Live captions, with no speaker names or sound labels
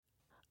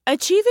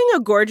Achieving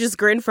a gorgeous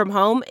grin from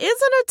home isn't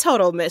a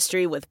total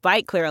mystery with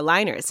Bite Clear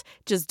aligners.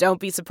 Just don't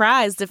be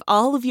surprised if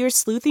all of your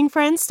sleuthing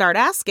friends start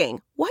asking,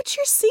 "What's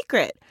your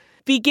secret?"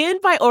 Begin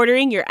by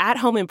ordering your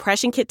at-home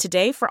impression kit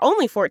today for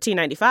only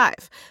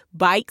 $14.95.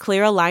 Bite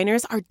Clear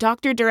aligners are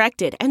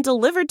doctor-directed and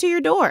delivered to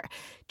your door.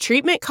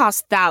 Treatment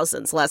costs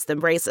thousands less than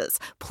braces.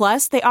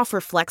 Plus, they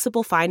offer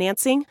flexible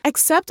financing,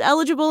 accept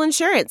eligible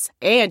insurance,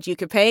 and you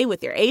can pay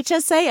with your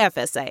HSA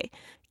FSA.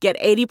 Get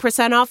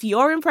 80% off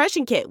your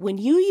impression kit when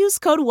you use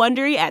code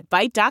WONDERY at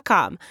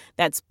Byte.com.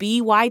 That's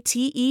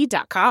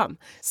BYTE.com.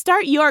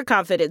 Start your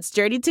confidence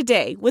journey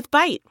today with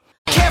Byte.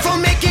 Careful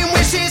making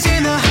wishes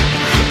in the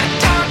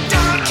dark,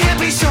 dark, can't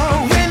be sure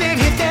when it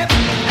hit that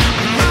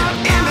mark.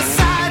 And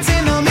besides,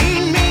 in the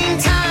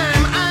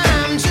meantime,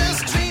 I'm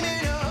just dreaming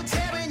of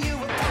tearing you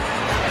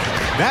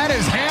apart. That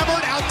is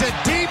hammered out to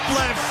deep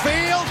left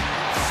field.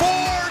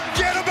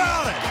 Forget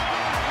about it.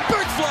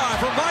 Big fly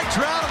from Mike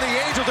Trout, and the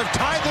Angels have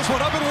tied this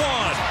one up at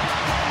 1.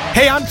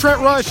 Hey, I'm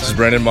Trent Rush. This is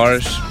Brendan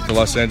Marsh, the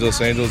Los Angeles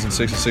Angels and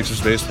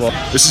 66ers baseball.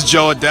 This is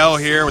Joe Adele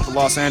here with the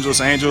Los Angeles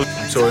Angels.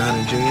 I'm Torrey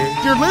Hunter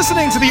Jr. You're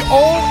listening to the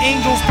All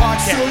Angels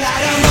podcast.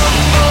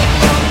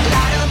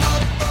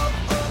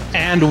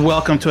 And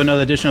welcome to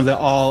another edition of the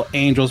All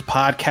Angels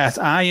podcast.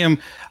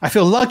 I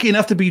feel lucky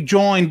enough to be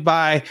joined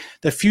by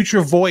the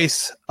future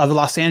voice of the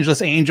Los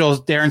Angeles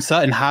Angels, Daron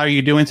Sutton. How are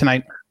you doing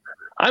tonight?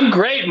 I'm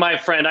great, my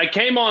friend. I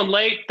came on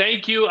late.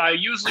 Thank you. I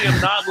usually am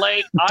not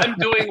late.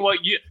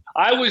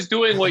 I was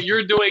doing what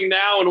you're doing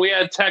now, and we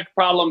had tech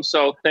problems.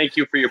 So thank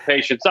you for your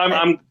patience.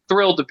 I'm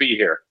thrilled to be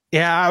here.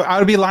 Yeah, I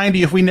would be lying to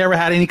you if we never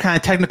had any kind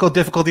of technical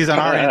difficulties on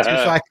our end.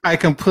 So I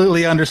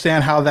completely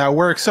understand how that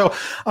works. So,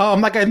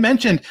 like I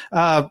mentioned,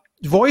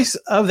 voice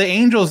of the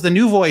Angels, the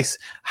new voice.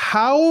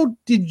 How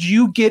did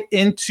you get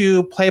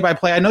into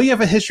play-by-play? I know you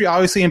have a history,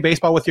 obviously, in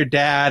baseball with your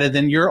dad, and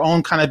then your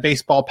own kind of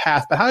baseball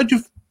path. But how did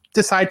you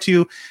decide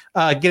to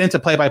get into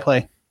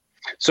play-by-play?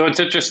 So it's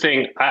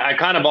interesting. I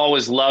kind of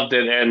always loved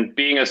it, and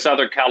being a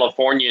Southern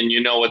Californian,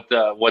 you know what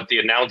the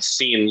announce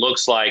scene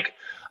looks like.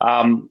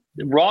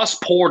 Ross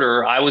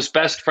Porter, I was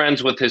best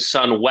friends with his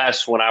son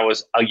Wes when I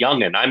was a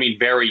youngin'. I mean,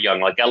 very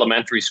young, like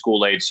elementary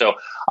school age. So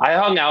I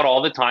hung out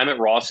all the time at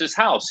Ross's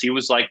house. He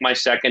was like my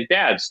second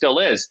dad, still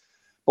is.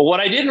 But what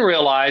I didn't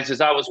realize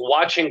is I was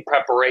watching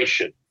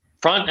preparation,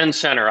 front and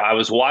center. I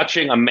was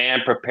watching a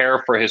man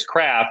prepare for his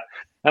craft,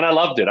 and I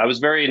loved it. I was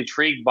very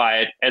intrigued by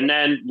it. And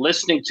then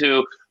listening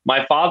to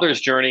my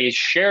father's journey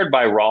shared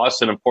by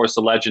Ross and, of course,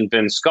 the legend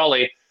Vin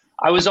Scully,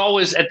 I was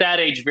always at that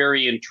age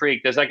very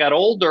intrigued. As I got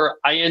older,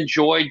 I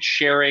enjoyed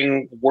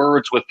sharing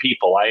words with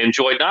people. I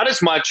enjoyed not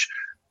as much.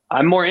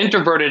 I'm more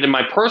introverted in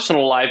my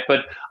personal life,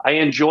 but I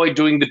enjoy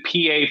doing the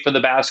PA for the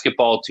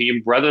basketball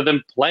team rather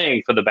than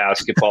playing for the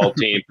basketball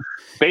team.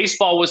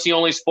 Baseball was the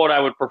only sport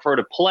I would prefer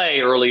to play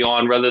early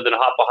on rather than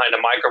hop behind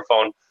a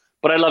microphone.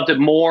 But I loved it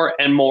more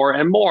and more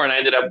and more. And I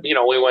ended up, we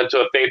went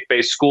to a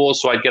faith-based school,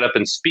 so I'd get up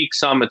and speak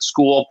some at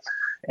school.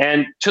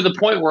 And to the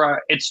point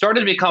where it started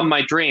to become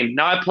my dream.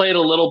 Now I played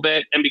a little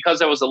bit, and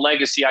because I was a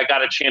legacy, I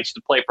got a chance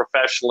to play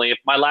professionally. If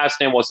my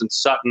last name wasn't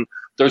Sutton,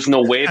 there's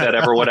no way that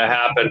ever would have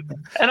happened.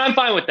 And I'm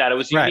fine with that. It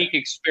was a unique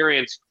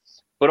experience.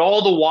 But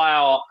all the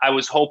while, I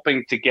was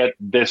hoping to get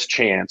this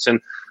chance. And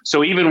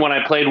so even when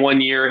I played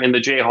 1 year in the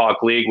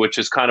Jayhawk League, which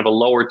is kind of a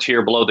lower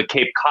tier below the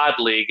Cape Cod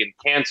League in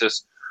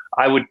Kansas,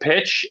 I would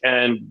pitch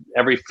and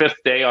every fifth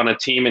day on a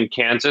team in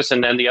Kansas.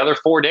 And then the other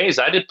 4 days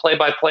I did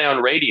play-by-play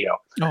on radio.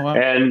 Oh, wow.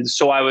 And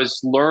so I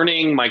was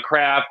learning my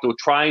craft,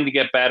 trying to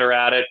get better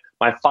at it.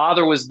 My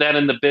father was then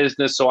in the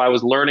business, so I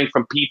was learning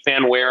from Pete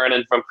Van Wieren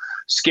and from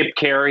Skip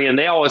Carey, and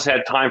they always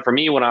had time for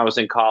me when I was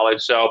in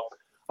college. So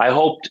I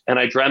hoped and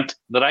I dreamt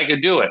that I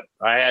could do it.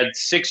 I had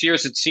 6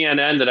 years at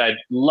CNN that I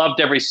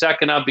loved every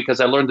second of because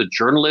I learned the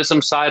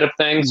journalism side of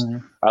things. Mm-hmm.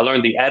 I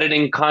learned the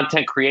editing,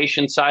 content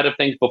creation side of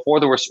things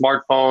before there were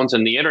smartphones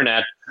and the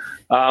internet.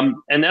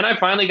 And then I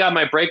finally got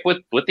my break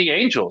with the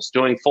Angels,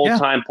 doing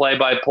full-time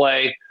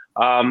play-by-play.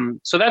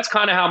 So that's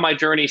kind of how my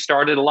journey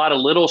started. A lot of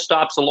little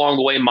stops along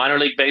the way, minor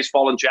league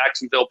baseball in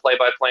Jacksonville,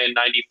 play-by-play in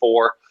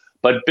 94.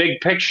 But big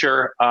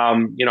picture,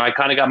 I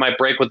kind of got my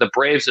break with the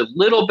Braves a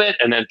little bit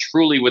and then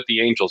truly with the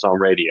Angels on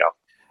radio.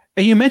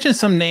 And you mentioned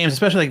some names,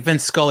 especially like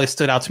Vince Scully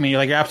stood out to me.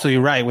 You're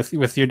absolutely right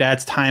with your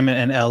dad's time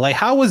in LA.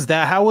 How was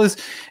that?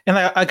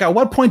 At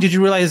what point did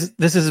you realize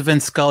this is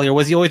Vince Scully, or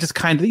was he always just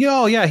kind of,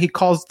 he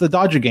calls the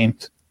Dodger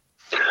games?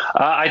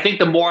 I think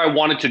the more I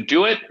wanted to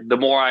do it, the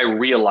more I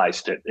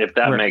realized it, if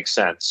that makes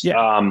sense.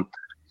 Yeah.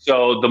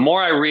 So the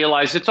more I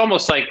realized, it's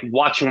almost like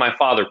watching my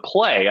father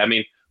play. I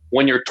mean,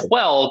 when you're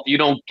 12, you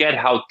don't get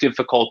how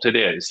difficult it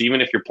is,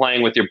 even if you're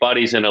playing with your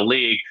buddies in a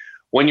league.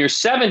 When you're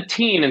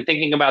 17 and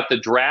thinking about the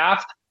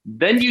draft,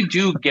 then you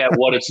do get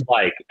what it's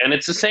like. And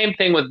it's the same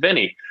thing with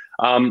Vinny.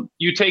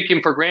 You take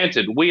him for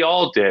granted. We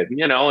all did,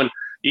 and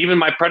even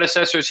my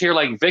predecessors here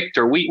like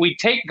Victor, we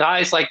take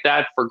guys like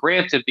that for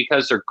granted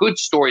because they're good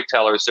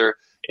storytellers. They're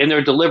in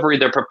their delivery,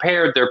 they're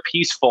prepared, they're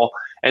peaceful.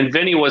 And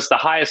Vinny was the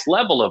highest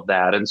level of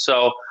that. And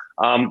so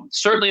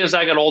Certainly as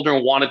I got older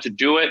and wanted to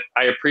do it,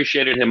 I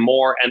appreciated him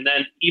more. And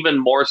then even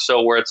more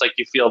so where it's like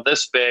you feel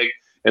this big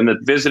in the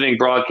visiting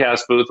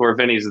broadcast booth where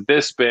Vinny's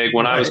this big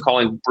when I was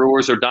calling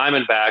Brewers or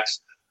Diamondbacks.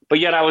 But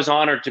yet I was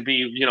honored to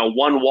be,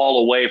 one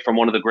wall away from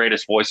one of the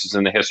greatest voices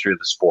in the history of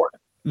the sport.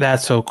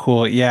 That's so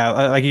cool. Yeah,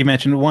 like you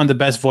mentioned, one of the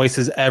best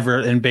voices ever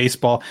in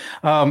baseball.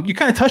 You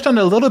kind of touched on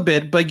it a little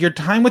bit, but your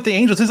time with the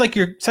Angels is like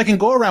your second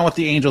go around with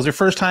the Angels. Your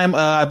first time,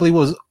 I believe,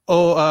 was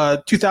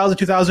 2000,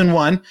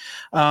 2001,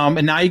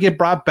 and now you get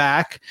brought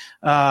back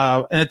in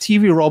a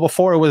TV role.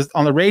 Before it was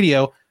on the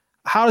radio.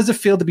 How does it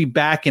feel to be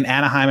back in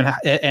Anaheim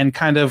and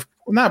kind of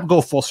not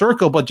go full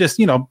circle, but just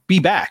be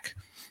back?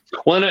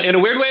 Well, in a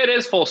weird way, it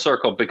is full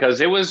circle because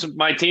it was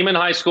my team in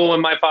high school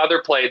when my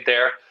father played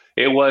there.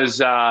 It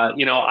was,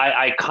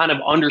 I kind of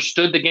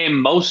understood the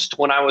game most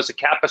when I was a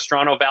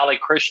Capistrano Valley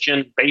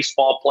Christian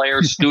baseball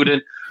player,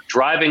 student,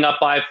 driving up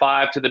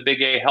I-5 to the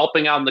Big A,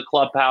 helping out in the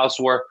clubhouse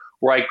where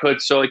I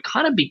could. So it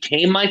kind of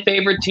became my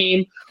favorite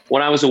team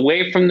when I was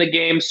away from the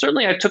game.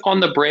 Certainly I took on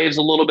the Braves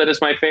a little bit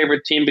as my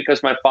favorite team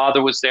because my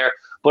father was there.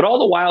 But all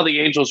the while, the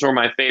Angels were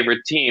my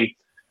favorite team.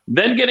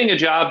 Then getting a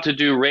job to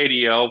do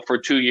radio for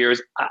 2 years,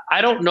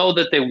 I don't know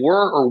that they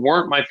were or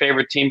weren't my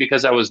favorite team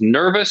because I was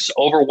nervous,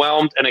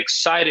 overwhelmed, and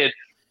excited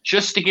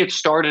just to get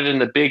started in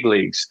the big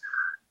leagues.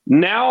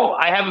 Now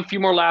I have a few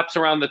more laps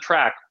around the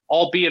track,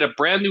 albeit a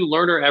brand new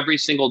learner every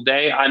single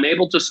day. I'm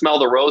able to smell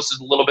the roses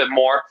a little bit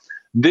more.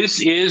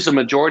 This is a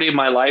majority of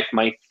my life,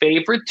 my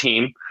favorite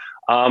team.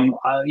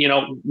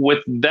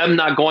 With them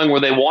not going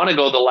where they want to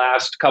go the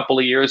last couple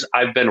of years,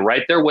 I've been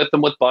right there with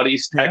them with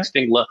buddies,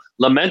 texting,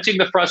 lamenting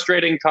the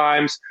frustrating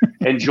times,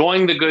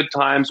 enjoying the good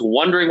times,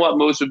 wondering what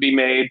moves would be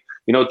made,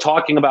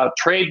 talking about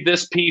trade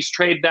this piece,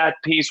 trade that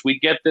piece, we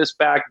get this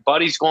back,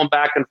 buddies going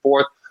back and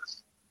forth.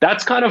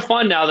 That's kind of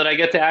fun now that I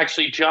get to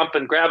actually jump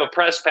and grab a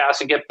press pass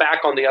and get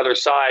back on the other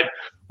side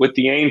with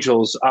the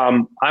Angels.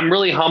 I'm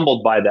really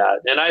humbled by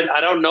that. And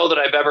I don't know that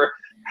I've ever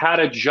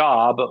had a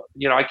job,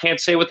 I can't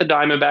say with the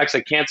Diamondbacks,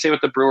 I can't say with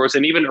the Brewers,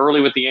 and even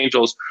early with the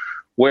Angels,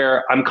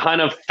 where I'm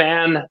kind of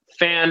fan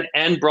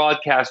and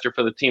broadcaster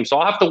for the team. So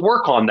I'll have to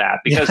work on that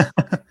because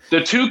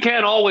the two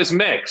can't always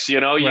mix,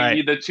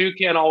 the two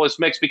can't always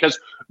mix because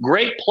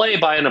great play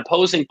by an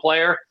opposing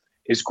player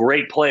is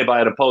great play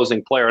by an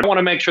opposing player. I want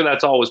to make sure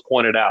that's always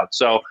pointed out.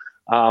 So,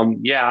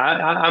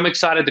 I'm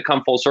excited to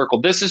come full circle.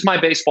 This is my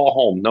baseball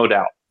home, no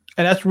doubt.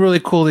 And that's really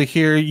cool to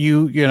hear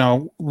you,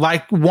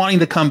 like wanting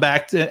to come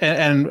back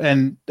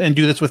and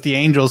do this with the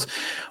Angels.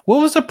 What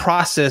was the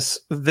process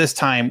this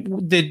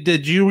time?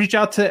 Did you reach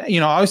out to,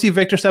 obviously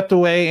Victor stepped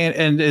away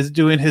and is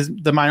doing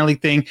the minor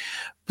league thing.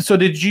 So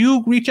did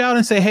you reach out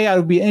and say, hey, I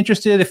would be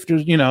interested if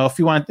there's,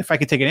 if I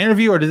could take an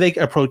interview, or did they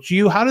approach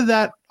you? How did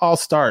that all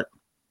start?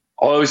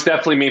 Oh, it was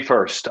definitely me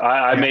first.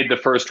 I made the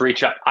first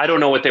reach out. I don't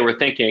know what they were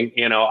thinking.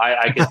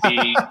 I could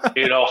be,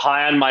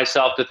 high on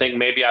myself to think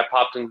maybe I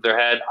popped into their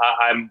head.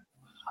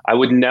 I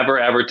would never,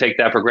 ever take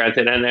that for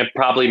granted. And it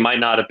probably might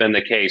not have been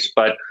the case.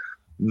 But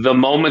the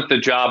moment the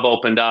job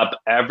opened up,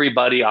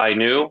 everybody I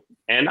knew,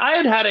 and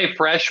I had a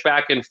fresh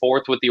back and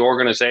forth with the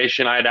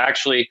organization. I had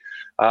actually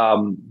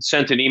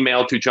sent an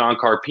email to John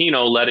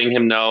Carpino letting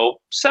him know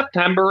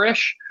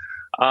September-ish.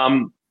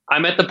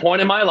 I'm at the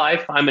point in my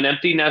life, I'm an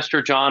empty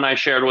nester, John, I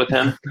shared with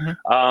him.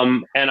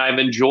 And I've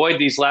enjoyed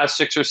these last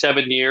 6 or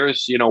 7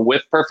 years,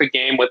 with Perfect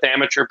Game, with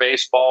amateur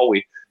baseball.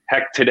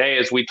 Heck, today,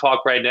 as we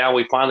talk right now,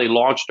 we finally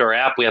launched our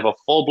app. We have a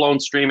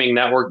full-blown streaming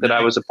network that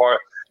I was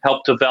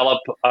helped develop.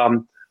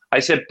 I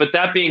said, but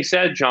that being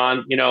said,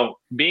 John,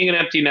 being an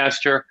empty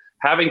nester,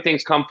 having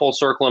things come full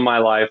circle in my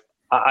life,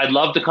 I'd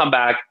love to come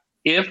back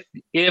if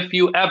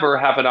you ever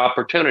have an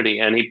opportunity.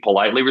 And he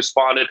politely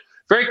responded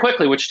very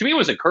quickly, which to me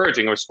was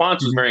encouraging. The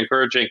response was very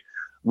encouraging.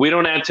 We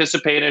don't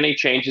anticipate any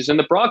changes in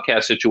the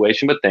broadcast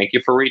situation, but thank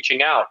you for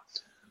reaching out.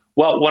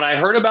 Well, when I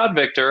heard about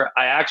Victor,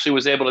 I actually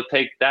was able to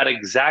take that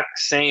exact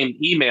same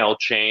email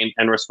chain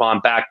and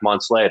respond back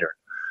months later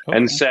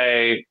and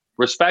say,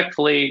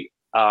 respectfully,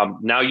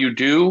 now you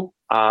do,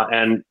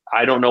 and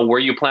I don't know where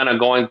you plan on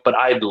going, but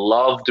I'd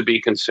love to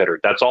be considered.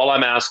 That's all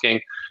I'm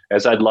asking,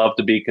 is I'd love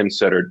to be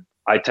considered.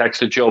 I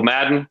texted Joe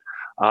Madden.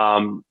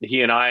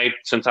 He and I,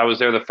 since I was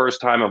there the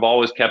first time, have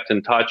always kept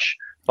in touch,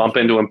 bump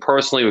into him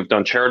personally. We've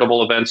done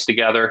charitable events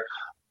together,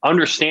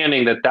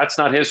 understanding that that's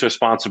not his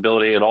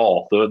responsibility at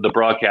all, the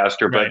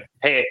broadcaster. Right.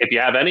 But hey, if you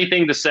have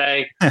anything to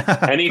say,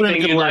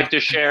 anything you'd like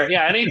to share,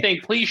 anything,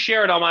 please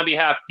share it on my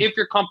behalf if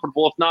you're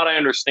comfortable. If not, I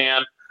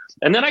understand.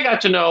 And then I got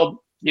to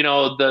know,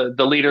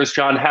 the leaders,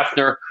 John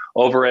Hefner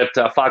over at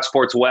Fox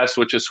Sports West,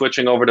 which is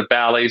switching over to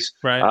Bally's.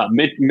 Right.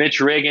 Mitch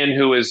Reagan,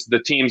 who is the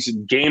team's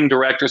game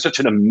director, such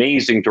an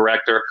amazing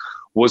director,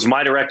 was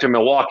my director in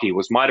Milwaukee,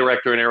 was my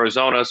director in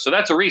Arizona. So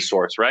that's a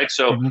resource, right?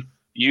 So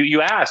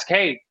you ask,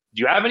 hey,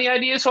 do you have any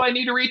ideas who I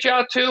need to reach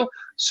out to?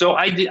 So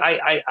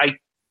I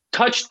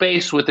touched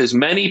base with as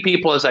many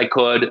people as I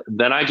could.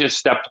 Then I just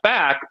stepped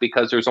back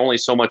because there's only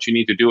so much you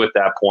need to do at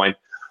that point.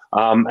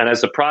 And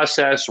as the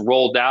process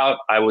rolled out,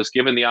 I was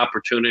given the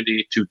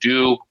opportunity to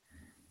do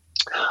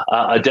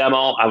a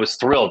demo. I was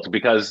thrilled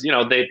because,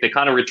 they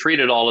kind of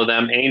retreated all of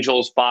them.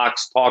 Angels,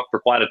 Box talked for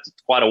quite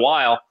a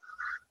while.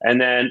 And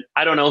then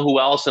I don't know who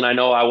else, and I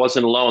know I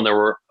wasn't alone. There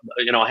were,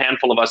 a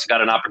handful of us got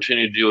an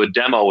opportunity to do a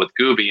demo with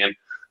Gooby, and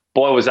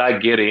boy, was I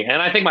giddy.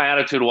 And I think my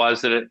attitude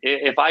was that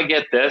if I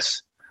get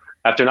this,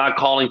 after not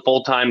calling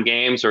full-time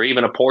games or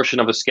even a portion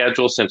of a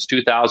schedule since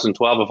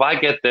 2012, if I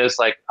get this,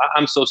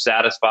 I'm so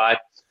satisfied.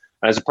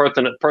 As a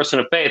person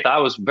of faith, I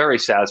was very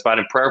satisfied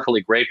and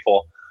prayerfully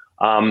grateful.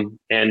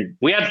 And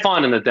we had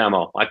fun in the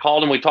demo. I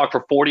called him. We talked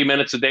for 40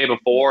 minutes the day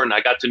before, and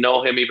I got to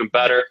know him even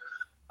better.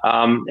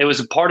 It was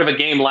a part of a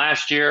game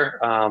last year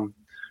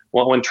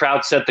when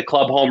Trout set the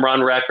club home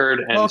run record.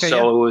 And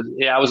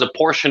it was a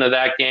portion of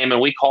that game, and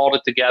we called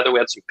it together. We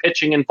had some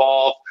pitching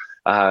involved.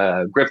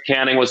 Griff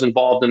Canning was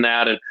involved in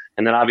that,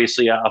 and then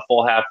obviously a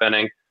full half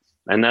inning.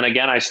 And then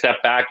again, I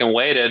stepped back and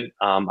waited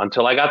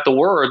until I got the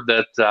word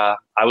that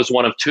I was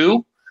one of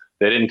two.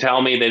 They didn't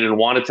tell me. They didn't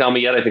want to tell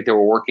me yet. I think they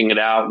were working it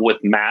out with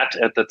Matt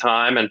at the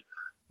time. And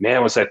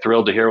man, was I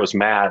thrilled to hear it was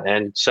Matt.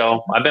 And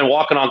so I've been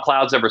walking on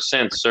clouds ever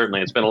since.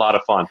 Certainly, it's been a lot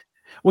of fun.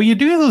 Well, you're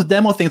doing those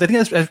demo things. I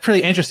think that's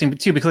pretty interesting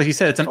too, because like you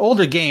said, it's an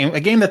older game, a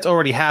game that's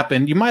already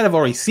happened. You might have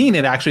already seen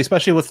it, actually,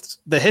 especially with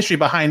the history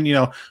behind,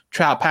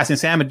 Trout passing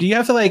Salmon. Do you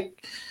have to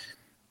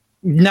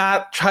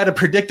not try to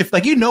predict if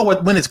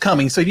when it's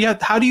coming? So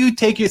how do you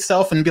take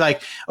yourself and be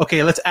like,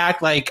 okay, let's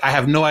act like I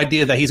have no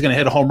idea that he's going to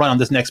hit a home run on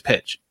this next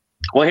pitch?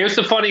 Well, here's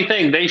the funny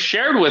thing. They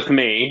shared with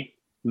me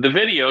the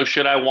video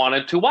should I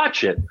wanted to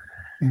watch it.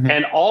 Mm-hmm.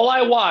 And all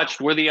I watched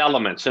were the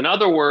elements. In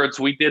other words,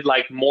 we did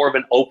more of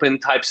an open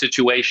type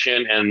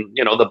situation and,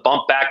 the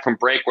bump back from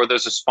break where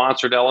there's a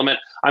sponsored element.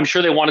 I'm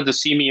sure they wanted to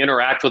see me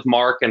interact with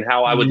Mark and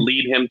how I would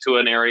lead him to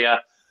an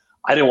area.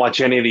 I didn't watch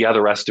any of the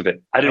other rest of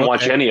it. I didn't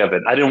watch any of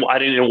it. I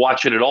didn't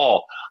watch it at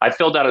all. I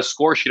filled out a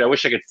score sheet. I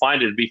wish I could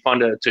find it. It'd be fun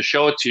to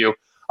show it to you.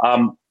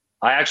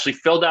 I actually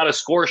filled out a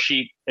score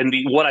sheet, and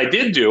what I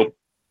did do,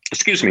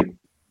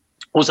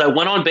 was I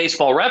went on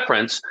Baseball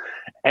Reference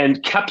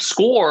and kept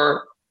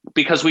score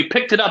because we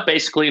picked it up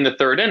basically in the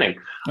third inning.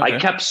 Okay. I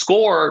kept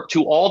score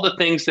to all the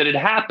things that had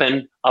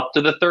happened up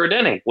to the third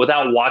inning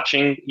without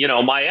watching,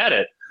 my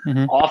edit.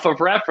 Mm-hmm. Off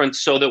of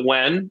reference, so that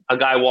when a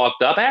guy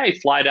walked up, hey,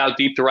 flied out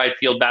deep to right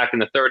field back in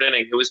the third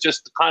inning. It was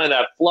just kind of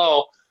that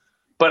flow.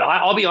 But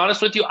I'll be honest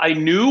with you, I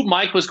knew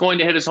Mike was going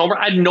to hit his homer.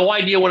 I had no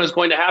idea when it was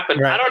going to happen.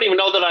 Right. I don't even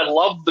know that I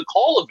loved the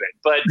call of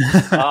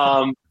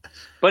it,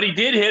 but he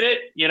did hit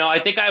it. I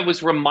think I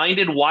was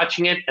reminded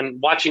watching it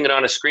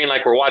on a screen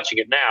like we're watching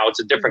it now.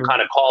 It's a different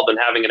kind of call than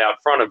having it out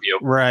front of you.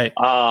 Right.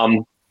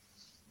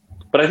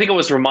 But I think I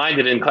was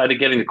reminded in kind of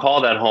getting to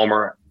call that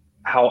homer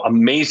how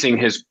amazing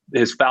his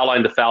foul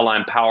line to foul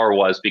line power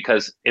was,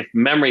 because if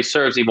memory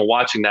serves, even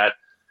watching that,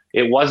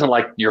 it wasn't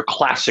like your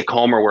classic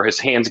homer where his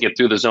hands get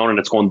through the zone and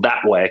it's going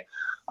that way.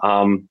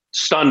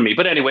 Stunned me.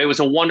 But anyway, it was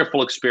a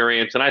wonderful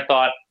experience. And I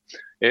thought,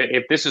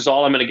 if this is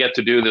all I'm going to get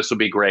to do, this will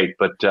be great.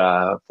 But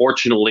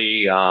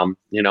fortunately,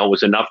 it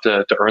was enough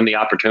to earn the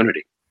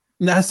opportunity.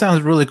 That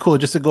sounds really cool.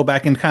 Just to go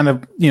back and kind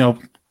of,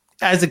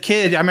 as a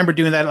kid, I remember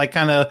doing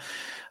that,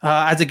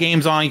 as the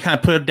game's on, you kind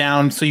of put it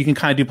down so you can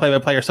kind of do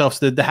play-by-play yourself.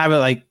 So to have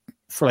it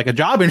for a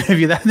job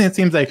interview, that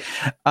seems like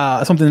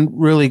something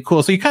really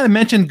cool. So you kind of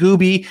mentioned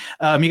Gooby.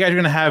 You guys are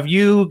going to have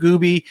you,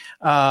 Gooby,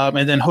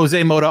 and then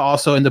Jose Mota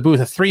also in the booth,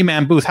 a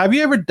 3-man booth. Have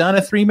you ever done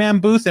a 3-man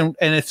booth? And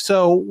if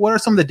so, what are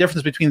some of the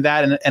differences between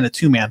that and a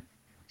 2-man?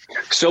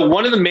 So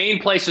one of the main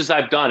places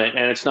I've done it,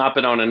 and it's not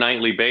been on a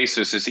nightly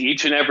basis, is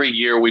each and every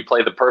year we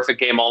play the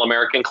Perfect Game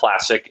All-American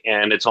Classic,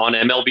 and it's on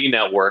MLB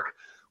Network.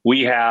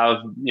 We have,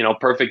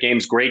 Perfect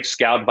Game's great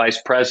scout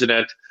vice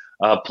president,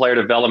 player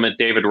development,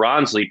 David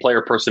Ronsley,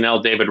 player personnel,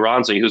 David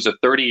Ronsley, who's a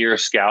 30-year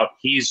scout.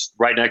 He's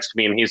right next to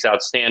me, and he's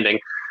outstanding.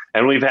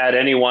 And we've had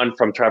anyone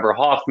from Trevor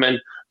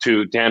Hoffman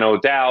to Dan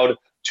O'Dowd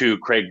to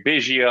Craig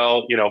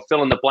Biggio,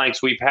 fill in the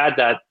blanks. We've had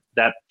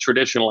that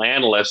traditional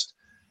analyst.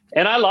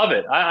 And I love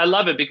it. I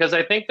love it because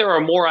I think there are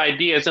more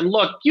ideas. And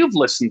look, you've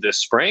listened this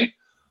spring.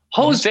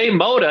 Jose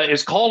Mota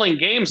is calling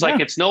games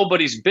like it's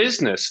nobody's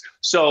business.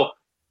 So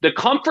the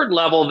comfort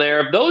level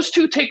there, if those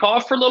two take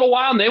off for a little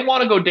while and they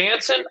want to go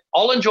dancing,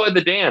 I'll enjoy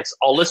the dance.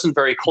 I'll listen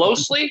very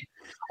closely.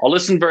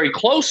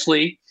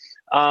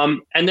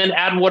 And then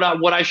add what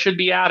I should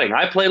be adding.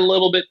 I played a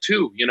little bit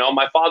too.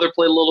 My father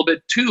played a little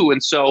bit too.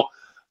 And so,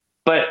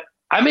 but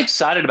I'm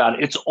excited about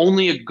it. It's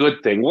only a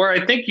good thing. Where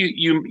I think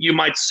you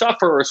might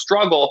suffer or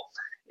struggle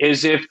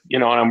is if,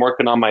 and I'm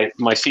working on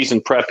my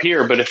season prep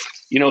here, but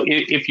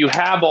if you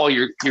have all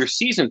your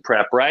season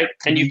prep, right,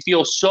 and you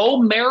feel so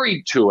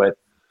married to it,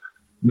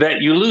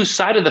 that you lose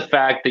sight of the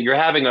fact that you're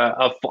having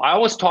I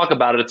always talk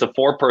about it. It's a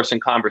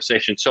 4-person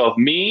conversation. So if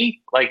me,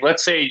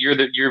 let's say you're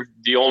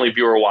the only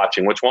viewer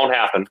watching, which won't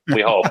happen.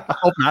 We hope. I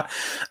hope not.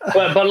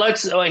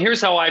 but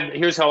here's how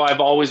I've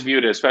always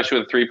viewed it, especially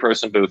with a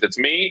 3-person booth. It's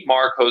me,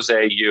 Mark,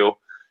 Jose, you,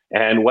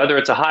 and whether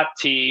it's a hot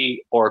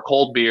tea or a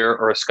cold beer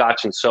or a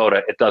scotch and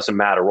soda, it doesn't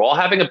matter. We're all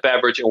having a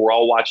beverage and we're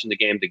all watching the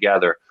game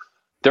together.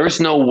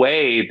 There's no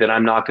way that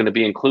I'm not going to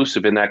be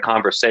inclusive in that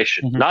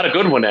conversation. Mm-hmm. Not a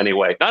good one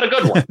anyway. Not a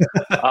good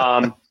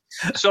one.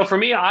 So for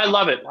me, I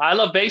love it. I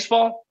love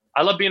baseball.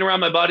 I love being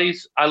around my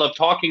buddies. I love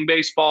talking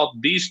baseball.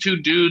 These two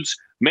dudes,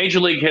 major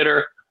league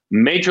hitter,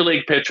 major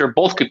league pitcher,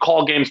 both could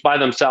call games by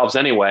themselves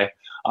anyway.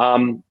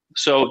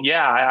 So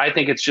yeah, I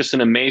think it's just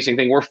an amazing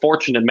thing. We're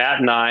fortunate, Matt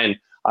and I, and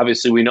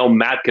obviously we know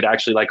Matt could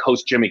actually like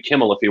host Jimmy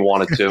Kimmel if he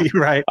wanted to.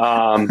 Right.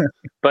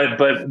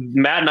 But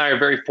Matt and I are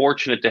very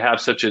fortunate to have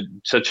such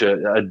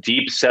a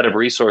deep set of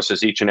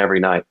resources each and every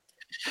night.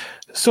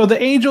 So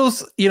the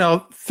Angels,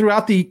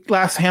 throughout the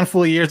last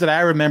handful of years that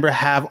I remember,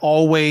 have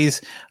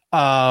always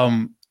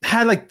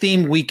had like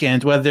themed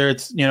weekends, whether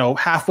it's,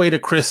 halfway to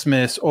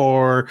Christmas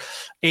or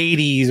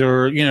 80s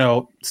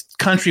or,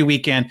 country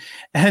weekend.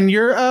 And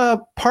your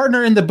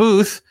partner in the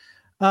booth,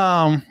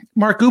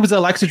 Mark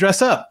Gubza, likes to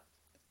dress up.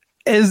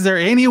 Is there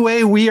any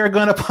way we are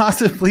going to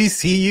possibly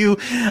see you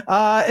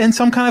in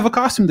some kind of a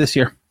costume this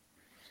year?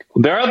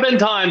 There have been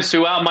times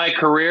throughout my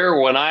career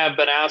when I have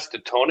been asked to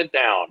tone it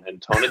down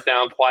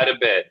quite a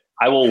bit.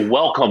 I will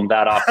welcome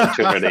that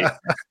opportunity.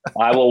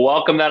 I will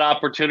welcome that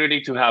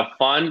opportunity to have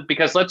fun,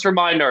 because let's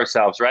remind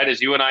ourselves, right,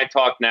 as you and I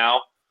talk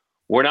now,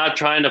 we're not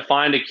trying to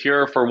find a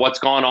cure for what's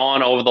gone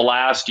on over the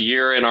last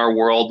year in our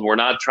world. We're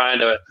not trying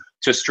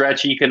to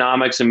stretch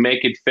economics and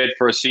make it fit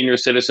for a senior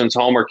citizen's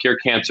home or cure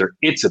cancer.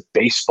 It's a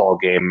baseball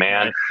game,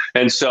 man.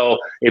 And so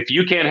if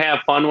you can't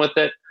have fun with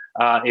it,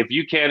 if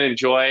you can't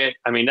enjoy it,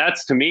 I mean,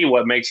 that's to me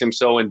what makes him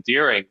so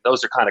endearing.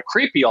 Those are kind of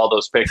creepy, all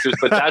those pictures,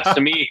 but that's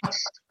to me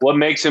what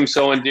makes him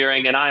so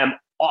endearing. And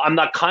I'm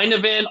not kind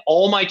of in.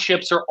 All my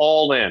chips are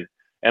all in.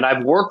 And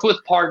I've worked with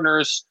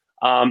partners,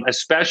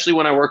 especially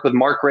when I worked with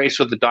Mark Grace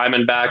with the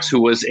Diamondbacks,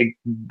 who was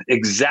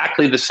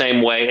exactly the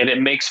same way. And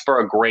it makes for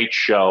a great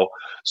show.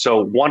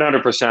 So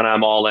 100%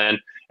 I'm all in.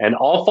 And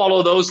I'll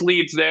follow those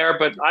leads there,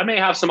 but I may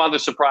have some other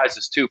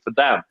surprises too for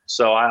them.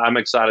 So I'm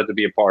excited to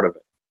be a part of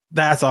it.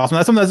 That's awesome.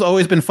 That's something that's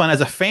always been fun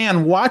as a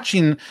fan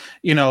watching,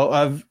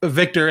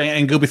 Victor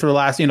and Gooby for the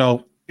last,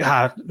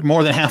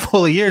 more than a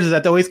handful of years, is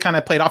that they always kind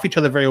of played off each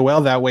other very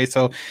well that way.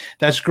 So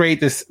that's great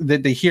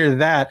to hear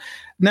that.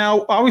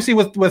 Now, obviously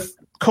with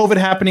COVID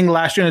happening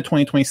last year in the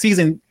 2020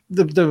 season,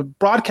 the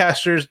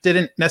broadcasters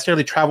didn't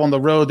necessarily travel on the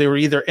road. They were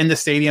either in the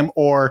stadium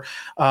or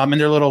in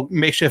their little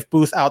makeshift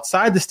booth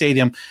outside the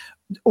stadium.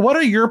 What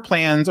are your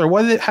plans, or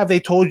what have they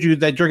told you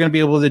that you're going to be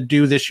able to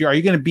do this year? Are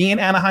you going to be in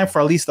Anaheim for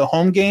at least the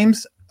home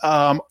games?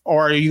 Or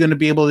are you going to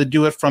be able to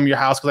do it from your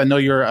house? Because I know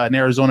you're an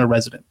Arizona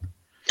resident.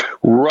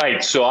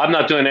 Right. So I'm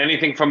not doing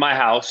anything from my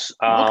house.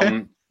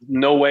 Okay.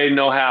 No way,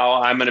 no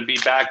how. I'm going to be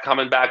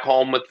coming back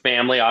home with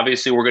family.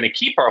 Obviously, we're going to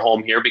keep our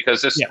home here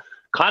because this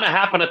kind of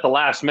happened at the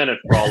last minute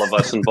for all of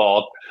us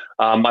involved.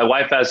 My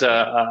wife has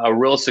a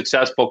real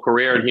successful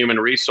career in human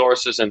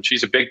resources, and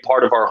she's a big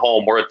part of our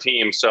home. We're a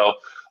team. So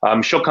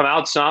she'll come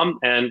out some.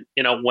 And,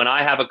 when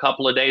I have a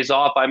couple of days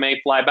off, I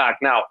may fly back.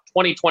 Now,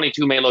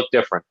 2022 may look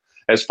different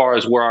as far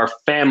as where our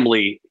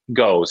family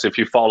goes, if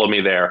you follow me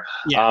there.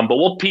 Yeah. But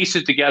we'll piece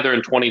it together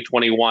in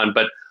 2021.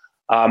 But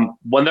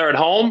when they're at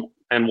home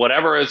and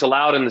whatever is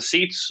allowed in the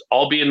seats,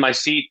 I'll be in my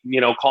seat,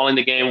 calling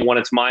the game when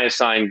it's my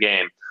assigned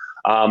game.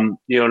 When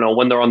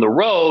they're on the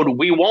road,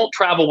 we won't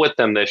travel with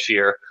them this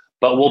year,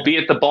 but we'll be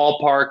at the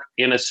ballpark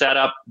in a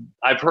setup.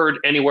 I've heard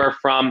anywhere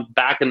from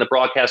back in the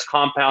broadcast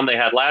compound they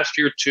had last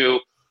year to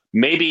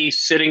maybe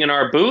sitting in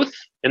our booth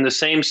in the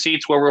same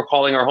seats where we're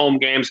calling our home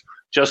games,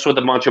 just with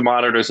a bunch of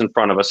monitors in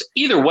front of us.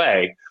 Either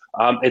way,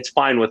 it's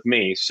fine with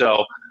me.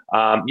 So,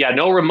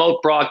 no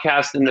remote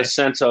broadcast in the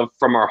sense of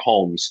from our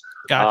homes.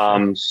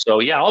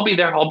 Gotcha. I'll be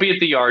there. I'll be at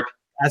the yard.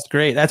 That's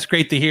great. That's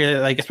great to hear.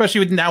 Like,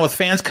 especially now with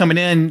fans coming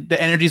in,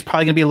 the energy is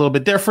probably going to be a little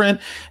bit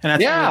different. And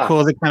that's really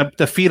cool to kind of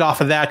to feed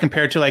off of that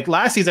compared to like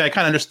last season. I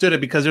kind of understood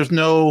it because there's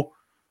no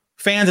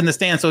fans in the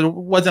stands. So it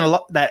wasn't a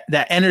lot that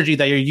energy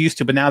that you're used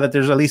to. But now that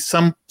there's at least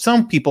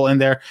some people in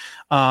there,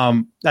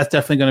 that's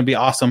definitely going to be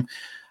awesome.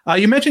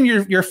 You mentioned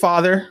your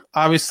father,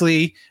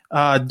 obviously,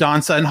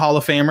 Daron Sutton, Hall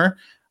of Famer.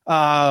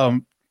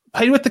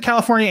 Played with the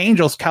California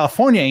Angels.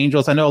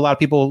 I know a lot of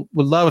people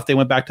would love if they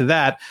went back to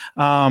that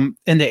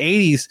in the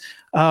 80s.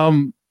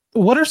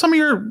 What are some of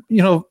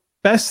your,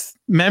 best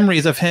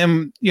memories of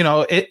him,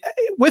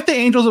 with the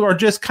Angels, or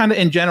just kind of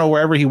in general,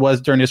 wherever he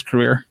was during his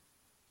career?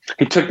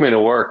 He took me to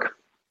work.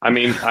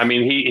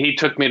 He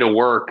took me to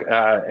work,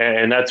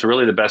 and that's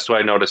really the best way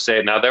I know to say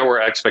it. Now, there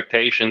were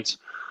expectations.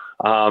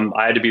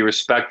 I had to be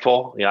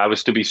respectful. I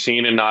was to be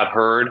seen and not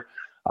heard.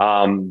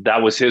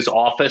 That was his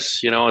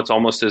office. It's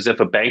almost as if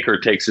a banker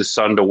takes his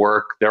son to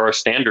work. There are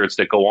standards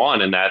that go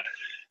on in that.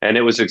 And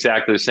it was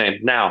exactly the same.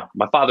 Now,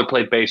 my father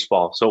played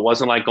baseball, so it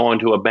wasn't like going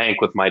to a bank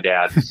with my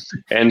dad.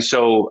 And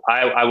so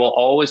I will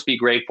always be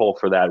grateful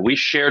for that. We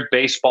shared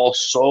baseball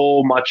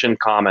so much in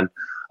common.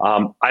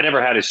 I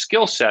never had his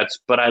skill sets,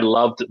 but I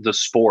loved the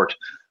sport.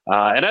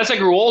 And as I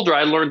grew older,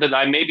 I learned that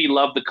I maybe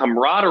loved the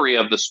camaraderie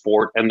of the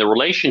sport and the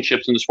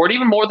relationships in the sport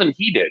even more than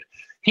he did.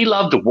 He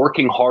loved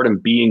working hard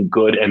and being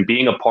good and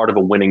being a part of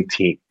a winning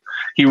team.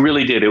 He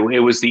really did.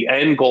 It was the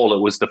end goal. It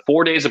was the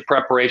 4 days of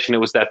preparation. It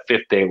was that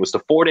fifth day. It was the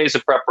 4 days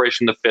of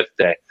preparation, the fifth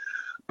day.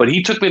 But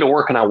he took me to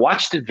work, and I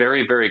watched it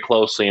very, very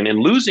closely. And in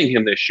losing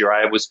him this year,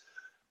 I was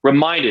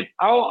reminded.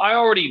 I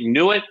already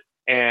knew it,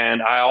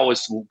 and I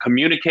always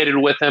communicated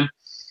with him.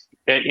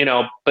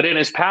 But in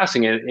his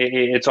passing,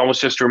 it's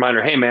almost just a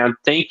reminder. Hey, man,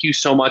 thank you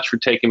so much for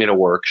taking me to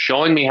work,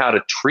 showing me how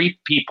to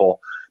treat people,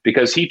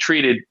 because he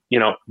treated,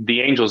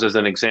 the Angels as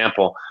an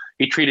example.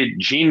 He treated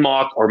Gene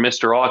Mauch or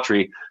Mr.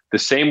 Autry the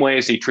same way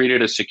as he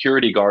treated a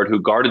security guard who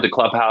guarded the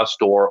clubhouse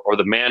door, or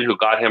the man who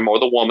got him, or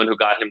the woman who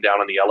got him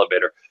down in the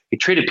elevator. He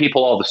treated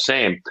people all the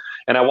same.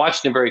 And I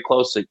watched him very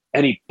closely,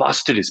 and he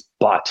busted his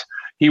butt.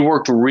 He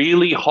worked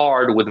really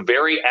hard with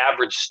very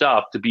average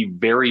stuff to be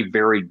very,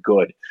 very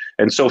good.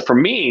 And so for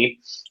me,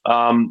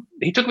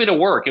 he took me to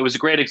work. It was a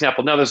great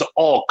example. Now, there's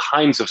all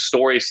kinds of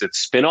stories that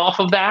spin off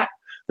of that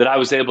I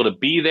was able to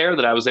be there,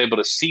 that I was able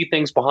to see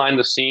things behind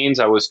the scenes.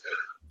 I was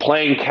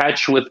playing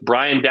catch with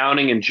Brian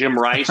Downing and Jim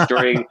Rice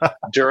during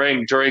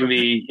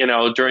the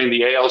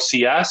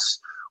ALCS.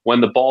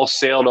 When the ball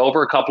sailed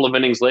over a couple of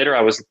innings later,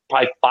 I was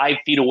probably 5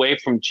 feet away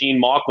from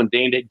Gene Mauch when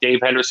Dave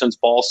Henderson's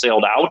ball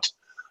sailed out.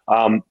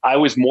 I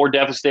was more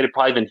devastated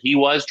probably than he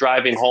was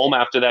driving home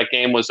after that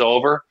game was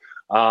over.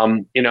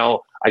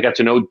 I got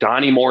to know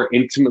Donnie more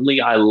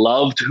intimately. I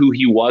loved who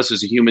he was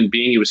as a human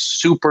being. He was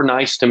super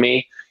nice to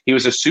me. He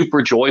was a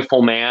super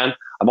joyful man.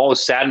 I'm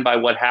always saddened by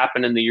what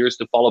happened in the years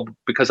to follow,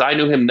 because I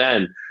knew him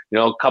then.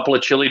 A couple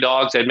of chili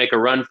dogs, I'd make a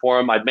run for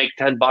him. I'd make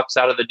 $10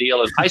 out of the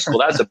deal. In high school,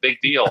 that's a big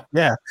deal.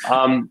 Yeah.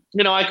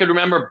 I could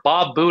remember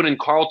Bob Boone and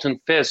Carlton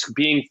Fisk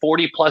being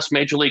 40-plus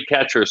major league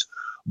catchers,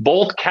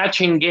 both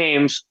catching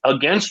games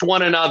against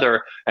one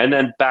another. And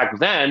then back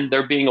then,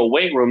 there being a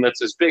weight room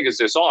that's as big as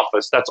this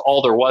office. That's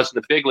all there was in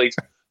the big leagues.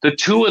 The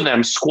two of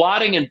them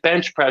squatting and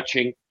bench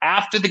pressing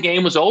after the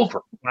game was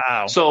over.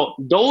 Wow. So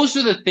those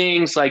are the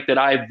things like that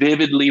I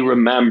vividly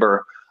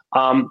remember.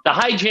 The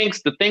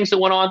hijinks, the things that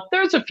went on,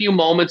 there's a few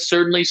moments,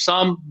 certainly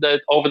some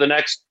that over the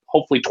next,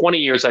 hopefully 20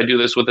 years I do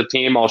this with the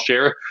team, I'll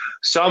share.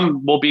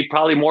 Some will be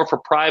probably more for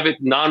private,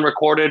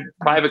 non-recorded,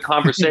 private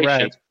conversations.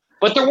 Right.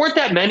 But there weren't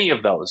that many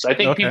of those. I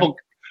think people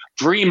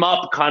dream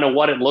up kind of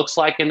what it looks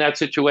like in that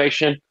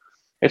situation.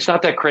 It's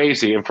not that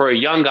crazy. And for a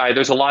young guy,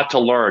 there's a lot to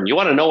learn. You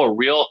want to know what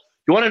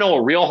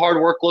real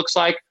hard work looks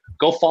like?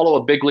 Go follow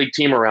a big league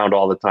team around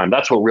all the time.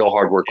 That's what real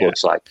hard work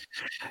looks like.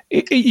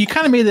 You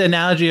kind of made the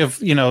analogy of,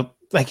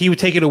 like he would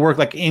take you to work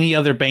like any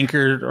other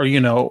banker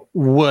or,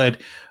 would.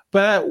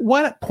 But at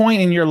what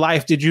point in your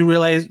life did you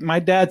realize my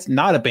dad's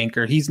not a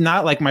banker? He's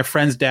not like my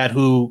friend's dad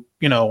who,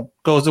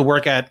 goes to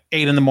work at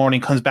 8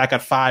 a.m, comes back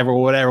at 5 or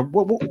whatever.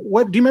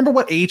 What do you remember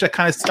what age I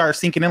kind of started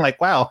sinking in?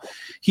 Like, wow,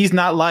 he's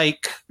not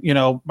like,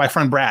 my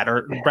friend Brad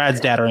or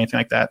Brad's dad or anything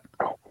like that.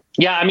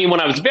 Yeah. I mean,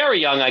 when I was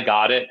very young, I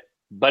got it,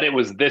 but it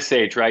was this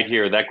age right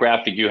here, that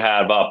graphic you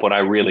have up, when I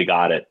really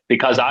got it,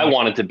 because I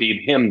wanted to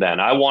beat him then.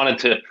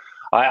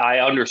 I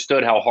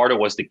understood how hard it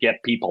was to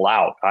get people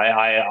out.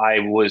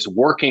 I was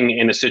working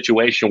in a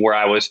situation where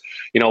I was,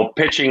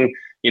 pitching,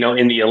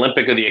 in the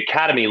Olympic or the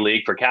Academy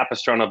League for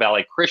Capistrano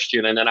Valley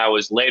Christian. And then I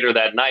was later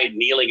that night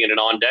kneeling in an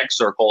on-deck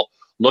circle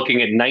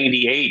looking at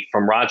 98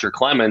 from Roger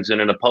Clemens in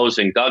an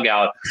opposing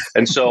dugout.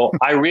 And so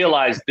I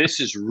realized this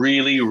is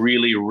really,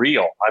 really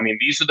real. I mean,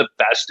 these are the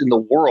best in the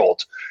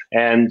world.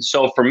 And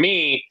so for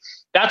me,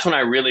 that's when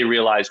I really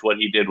realized what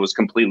he did was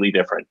completely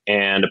different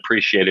and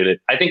appreciated it.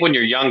 I think when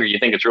you're younger, you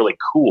think it's really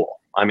cool.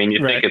 I mean,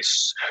 think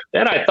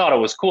then I thought it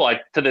was cool.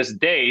 To this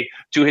day,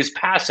 to his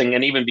passing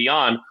and even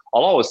beyond,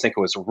 I'll always think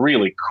it was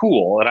really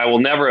cool. And I will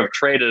never have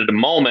traded a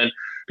moment,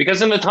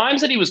 because in the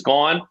times that he was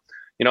gone,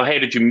 hey,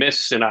 did you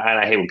miss, and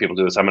I hate when people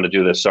do this. I'm going to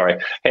do this. Sorry.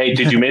 Hey,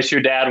 did you miss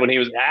your dad when he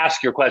was,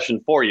 ask your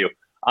question for you.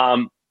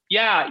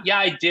 Yeah,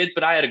 I did.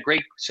 But I had a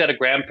great set of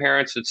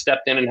grandparents that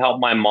stepped in and helped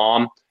my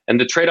mom. And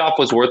the trade-off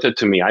was worth it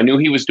to me. I knew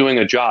he was doing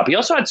a job. He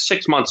also had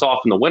 6 months off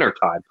in the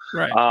wintertime.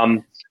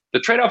 Right. The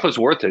trade-off was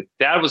worth it.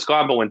 Dad was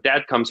gone, but when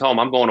Dad comes home,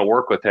 I'm going to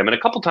work with him. And a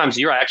couple times a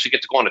year, I actually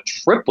get to go on a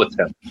trip with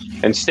him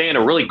and stay in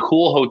a really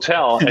cool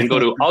hotel and go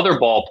to other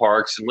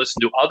ballparks and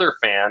listen to other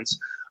fans.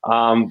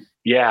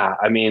 Yeah,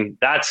 I mean,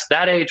 that's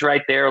that age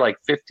right there, like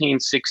 15,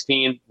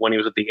 16, when he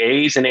was with the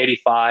A's in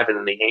 85 and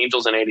then the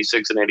Angels in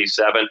 86 and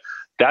 87.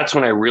 That's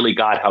when I really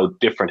got how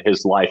different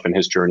his life and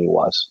his journey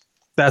was.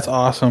 That's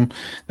awesome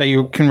that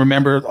you can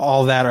remember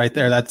all that right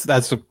there.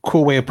 That's a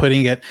cool way of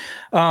putting it.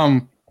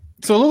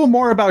 So a little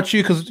more about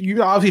you, because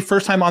you're obviously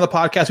first time on the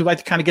podcast. We'd like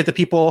to kind of get the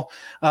people,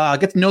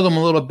 get to know them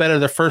a little better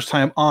their first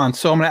time on.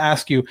 So I'm going to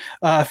ask you,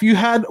 if you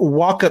had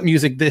walk-up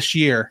music this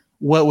year,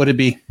 what would it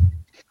be?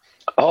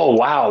 Oh,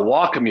 wow.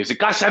 Walk-up music.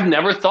 Gosh, I've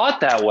never thought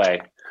that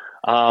way.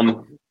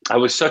 I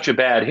was such a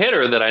bad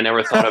hitter that I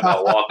never thought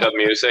about walk-up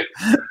music.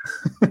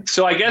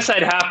 So I guess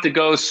I'd have to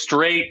go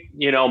straight,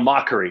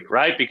 mockery,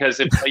 right?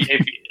 Because if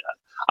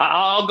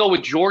I'll go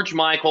with George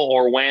Michael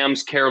or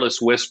Wham's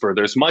Careless Whisper.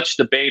 There's much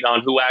debate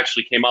on who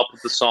actually came up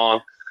with the song,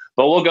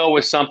 but we'll go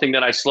with something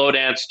that I slow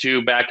danced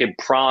to back in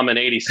prom in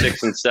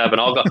 86 and 7.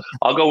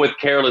 I'll go with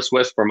Careless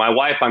Whisper. My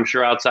wife, I'm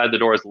sure outside the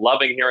door, is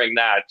loving hearing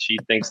that. She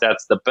thinks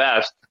that's the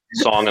best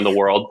song in the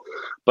world.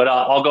 But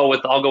I'll go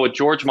with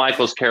George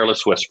Michael's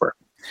Careless Whisper.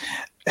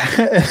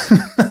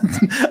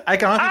 I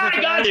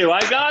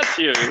got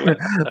you.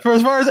 For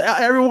as far as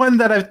everyone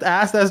that I've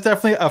asked, that's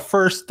definitely a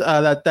first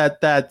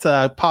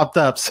that popped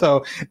up.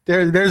 So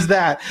there's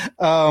that.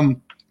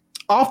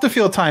 Off the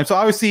field time. So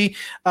obviously,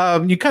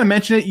 you kind of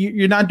mentioned it.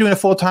 You're not doing it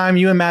full time.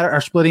 You and Matt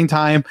are splitting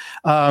time.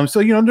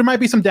 So there might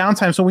be some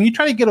downtime. So when you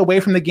try to get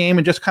away from the game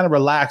and just kind of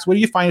relax, what do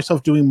you find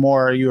yourself doing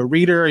more? Are you a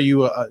reader? Do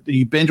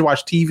you binge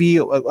watch TV?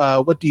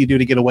 What do you do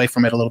to get away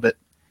from it a little bit?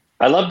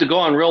 I love to go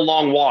on real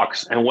long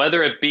walks, and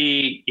whether it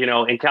be,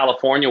 in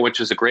California, which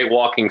is a great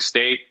walking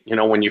state,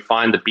 when you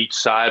find the beach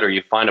side or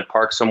you find a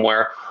park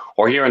somewhere,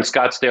 or here in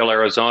Scottsdale,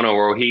 Arizona,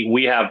 where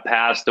we have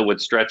paths that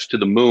would stretch to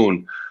the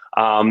moon.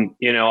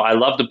 I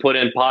love to put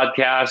in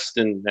podcasts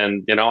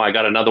and I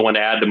got another one to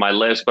add to my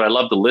list, but I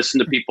love to listen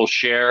to people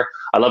share.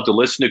 I love to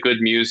listen to good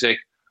music,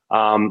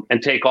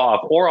 and take off,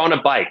 or on a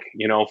bike,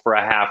 for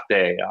a half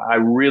day. I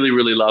really,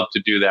 really love to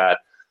do that.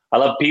 I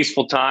love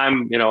peaceful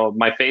time.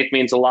 My faith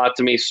means a lot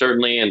to me,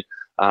 certainly. And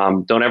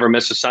don't ever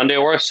miss a Sunday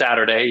or a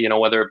Saturday,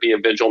 whether it be a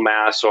vigil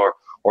mass or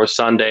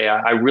Sunday.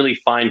 I really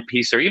find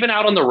peace there. Even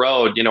out on the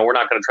road, we're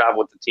not going to travel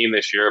with the team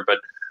this year, but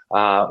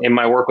in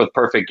my work with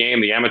Perfect Game,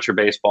 the amateur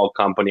baseball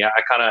company, I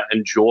kind of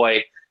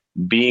enjoy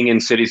being in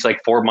cities like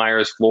Fort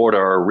Myers, Florida,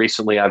 or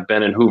recently I've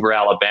been in Hoover,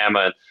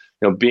 Alabama,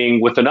 being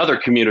with another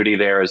community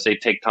there as they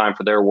take time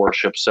for their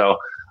worship. So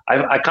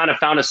I kind of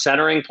found a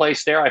centering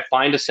place there. I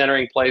find a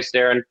centering place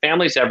there, and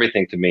family's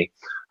everything to me.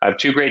 I have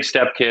 2 great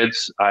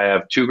stepkids. I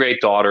have 2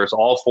 great daughters,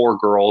 all 4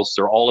 girls.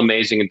 They're all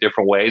amazing in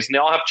different ways, and they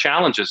all have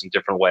challenges in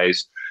different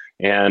ways.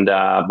 And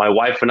my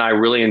wife and I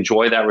really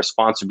enjoy that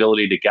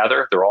responsibility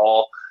together. They're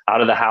all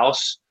out of the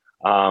house,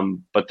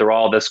 but they're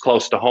all this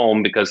close to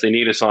home because they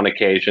need us on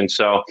occasion.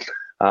 So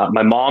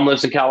my mom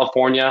lives in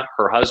California.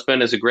 Her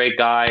husband is a great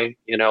guy,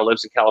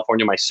 lives in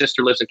California. My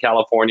sister lives in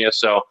California.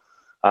 So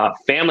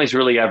family's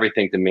really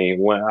everything to me.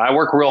 When I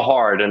work real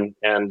hard and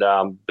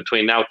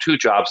between now 2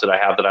 jobs that I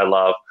have that I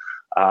love,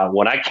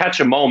 when I catch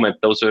a moment,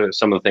 those are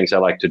some of the things I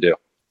like to do.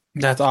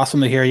 That's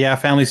awesome to hear. Yeah,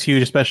 family's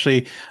huge,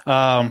 especially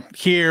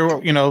here,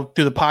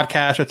 through the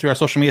podcast or through our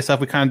social media stuff.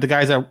 We the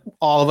guys that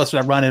all of us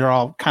that run it are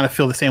all kind of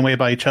feel the same way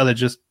about each other,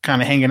 just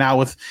kind of hanging out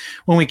with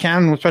when we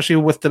can, especially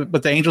with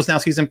the Angels Now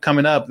season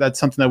coming up. That's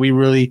something that we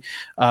really,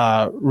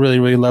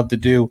 really love to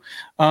do.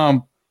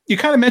 You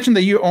kind of mentioned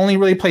that you only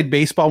really played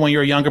baseball when you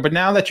were younger, but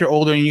now that you're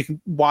older and you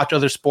can watch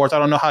other sports, I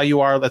don't know how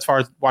you are as far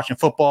as watching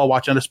football,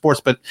 watching other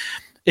sports, but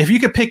if you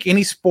could pick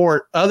any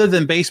sport other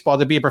than baseball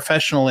to be a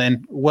professional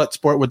in, what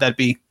sport would that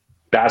be?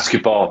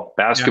 Basketball.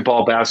 I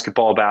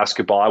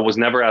was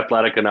never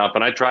athletic enough,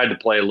 and I tried to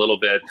play a little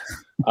bit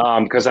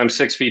because I'm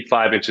 6 feet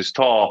 5 inches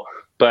tall,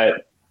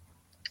 but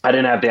I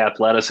didn't have the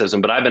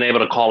athleticism. But I've been able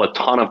to call a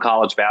ton of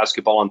college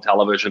basketball on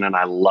television, and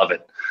I love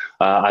it.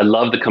 I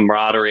love the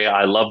camaraderie.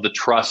 I love the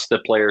trust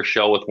that players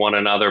show with one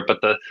another.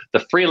 But the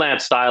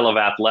freelance style of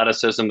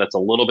athleticism that's a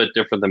little bit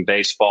different than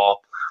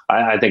baseball,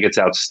 I think it's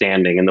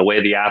outstanding. And the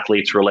way the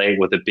athletes relate,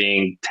 with it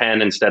being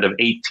 10 instead of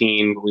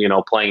 18,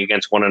 playing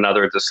against one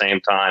another at the same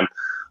time.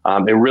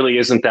 It really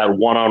isn't that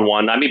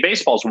one-on-one. I mean,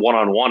 baseball's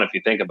one-on-one if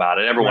you think about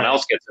it. Everyone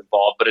else gets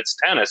involved, but it's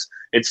tennis.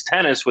 It's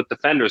tennis with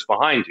defenders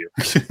behind you.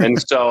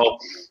 And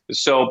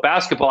so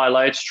basketball,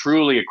 it's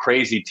truly a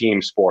crazy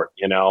team sport,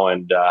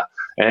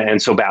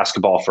 and so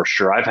basketball for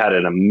sure. I've had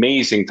an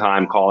amazing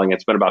time calling.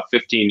 It's been about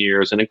 15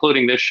 years, and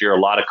including this year, a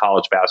lot of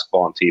college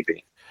basketball on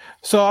TV.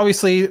 So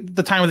obviously,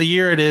 the time of the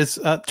year it is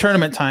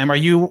tournament time. Are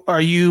you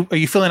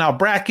filling out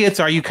brackets?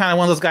 Are you kind of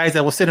one of those guys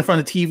that will sit in front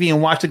of the TV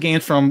and watch the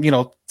games from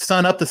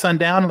sun up to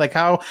sundown? Like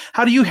how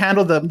do you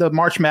handle the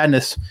March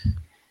Madness?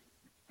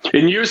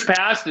 In years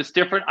past, it's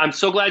different. I'm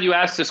so glad you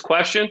asked this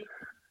question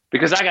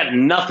because I got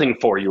nothing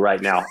for you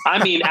right now.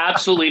 I mean,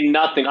 absolutely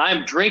nothing.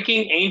 I'm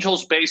drinking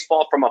Angels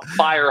baseball from a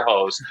fire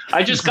hose.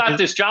 I just got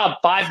this job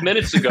 5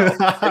 minutes ago.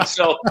 And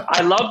so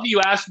I love that you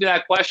asked me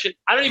that question.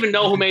 I don't even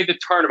know who made the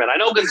tournament. I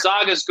know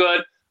Gonzaga's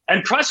good.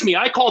 And trust me,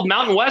 I called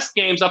Mountain West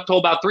games up till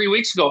about 3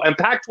 weeks ago. And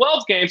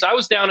Pac-12 games, I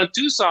was down in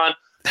Tucson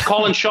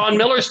calling Sean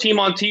Miller's team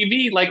on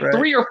TV, like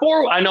 3 or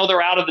 4. I know they're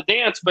out of the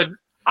dance, but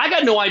I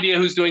got no idea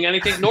who's doing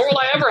anything, nor will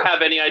I ever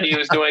have any idea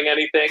who's doing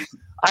anything.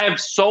 I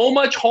have so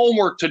much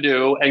homework to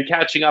do and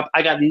catching up.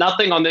 I got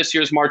nothing on this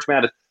year's March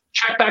Madness.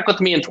 Check back with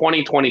me in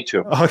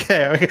 2022.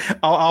 Okay.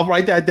 I'll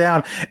write that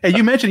down. And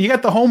you mentioned you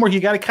got the homework. You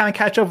got to kind of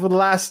catch up with the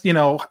last,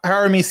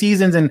 however many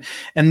seasons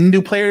and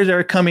new players that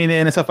are coming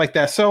in and stuff like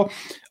that. So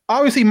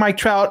obviously Mike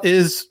Trout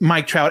is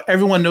Mike Trout.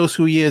 Everyone knows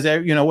who he is,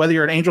 whether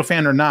you're an Angel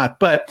fan or not.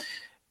 But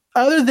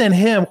other than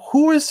him,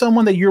 who is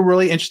someone that you're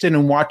really interested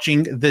in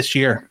watching this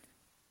year?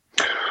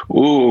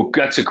 Ooh,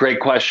 that's a great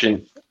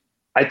question.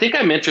 I think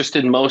I'm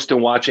interested most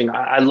in watching.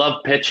 I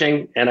love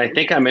pitching, and I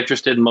think I'm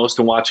interested most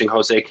in watching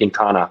Jose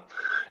Quintana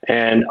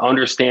and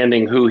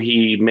understanding who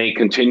he may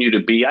continue to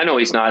be. I know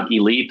he's not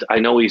elite. I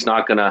know he's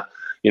not going to,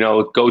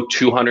 go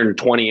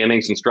 220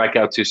 innings and strike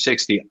out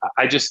 260.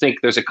 I just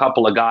think there's a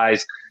couple of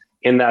guys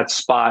in that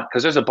spot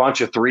because there's a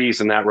bunch of threes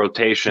in that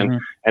rotation.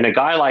 Mm-hmm. And a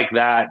guy like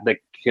that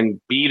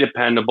can be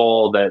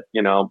dependable, that,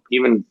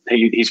 even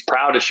he's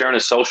proud to share on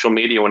his social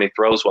media when he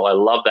throws well. I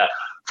love that.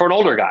 for an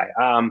older guy.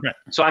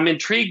 So I'm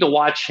intrigued to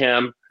watch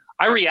him.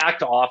 I react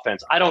to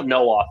offense. I don't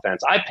know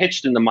offense. I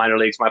pitched in the minor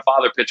leagues. My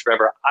father pitched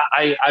forever.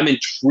 I'm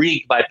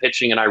intrigued by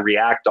pitching, and I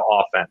react to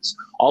offense.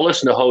 I'll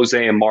listen to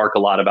Jose and Mark a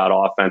lot about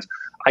offense.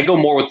 I go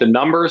more with the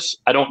numbers.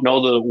 I don't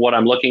know what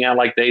I'm looking at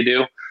like they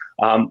do.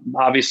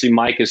 Obviously,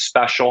 Mike is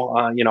special.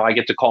 I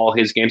get to call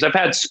his games. I've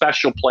had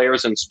special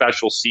players in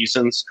special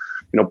seasons.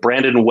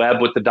 Brandon Webb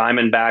with the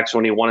Diamondbacks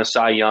when he won a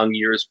Cy Young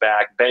years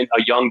back. A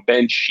young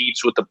Ben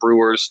Sheets with the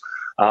Brewers.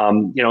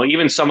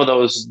 Even some of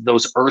those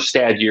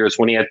Erstad years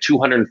when he had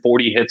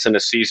 240 hits in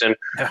a season.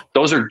 Yeah.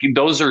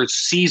 Those are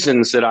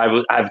seasons that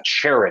I've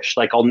cherished.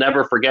 Like, I'll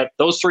never forget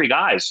those three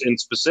guys in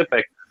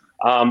specific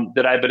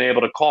that I've been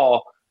able to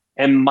call.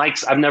 And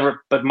Mike's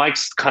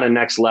kind of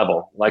next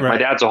level. Like, my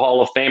dad's a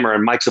Hall of Famer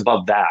and Mike's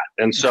above that.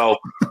 And so,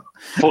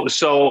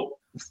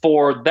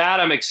 for that,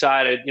 I'm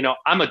excited.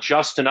 I'm a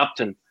Justin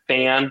Upton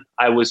fan.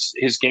 I was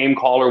his game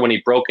caller when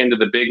he broke into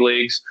the big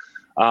leagues.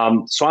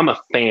 So I'm a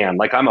fan.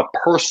 Like, I'm a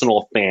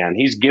personal fan.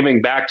 He's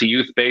giving back to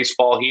youth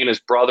baseball. He and his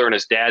brother and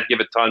his dad give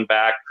a ton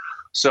back.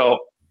 So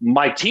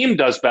my team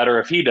does better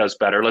if he does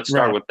better. Let's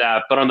start with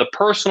that. But on the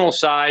personal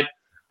side,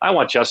 I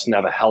want Justin to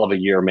have a hell of a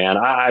year, man.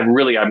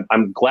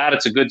 I'm glad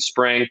it's a good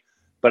spring,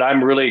 but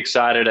I'm really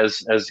excited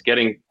as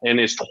getting in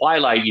his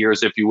twilight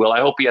years, if you will. I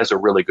hope he has a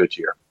really good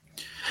year.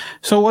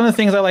 So one of the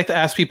things I like to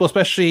ask people,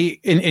 especially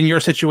in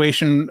your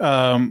situation,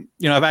 I've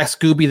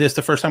asked Scooby this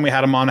the first time we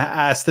had him on.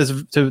 I asked this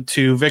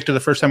to Victor the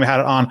first time we had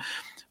it on.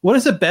 What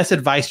is the best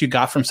advice you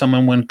got from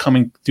someone when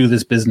coming through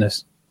this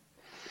business?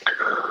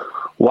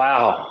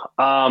 Wow.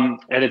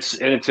 And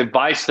it's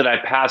advice that I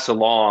pass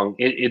along.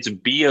 It's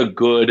be a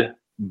good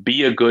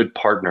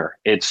partner.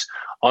 It's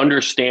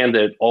understand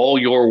that all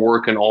your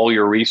work and all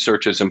your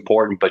research is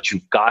important, but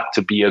you've got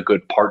to be a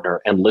good partner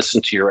and listen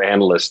to your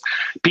analyst.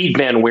 Pete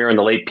Van Weeren,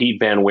 the late Pete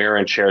Van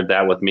Weeren, shared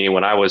that with me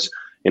when I was,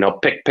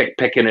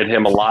 picking at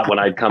him a lot when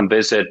I'd come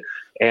visit.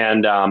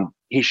 And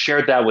he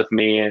shared that with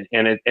me, and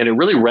it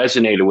really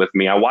resonated with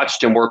me. I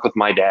watched him work with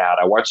my dad.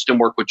 I watched him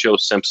work with Joe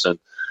Simpson.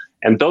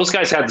 And those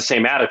guys had the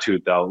same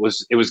attitude, though.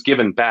 It was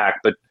given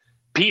back. But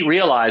Pete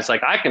realized,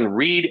 like, I can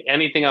read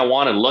anything I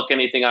want and look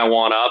anything I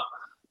want up.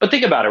 But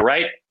think about it,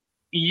 right?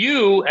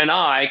 You and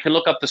I can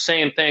look up the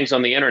same things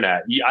on the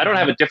internet. I don't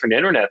have a different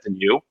internet than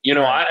you.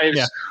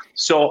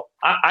 So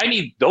I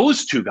need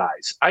those two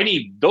guys. I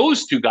need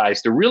those two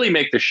guys to really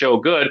make the show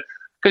good,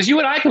 because you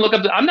and I can look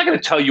up. I'm not going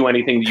to tell you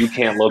anything that you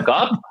can't look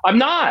up. I'm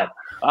not.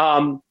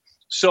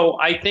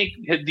 So I think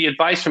the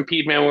advice from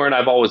Pete Van Weeren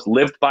I've always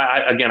lived by.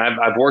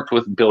 I've worked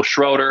with Bill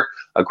Schroeder,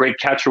 a great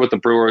catcher with the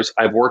Brewers.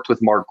 I've worked with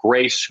Mark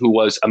Grace, who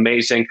was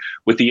amazing.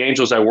 With the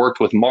Angels, I worked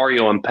with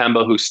Mario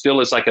Mpemba, who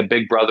still is like a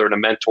big brother and a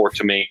mentor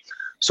to me.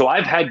 So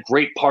I've had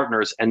great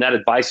partners, and that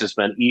advice has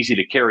been easy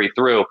to carry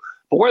through.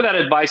 But where that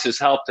advice has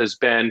helped has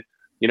been,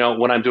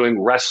 when I'm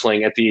doing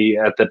wrestling at the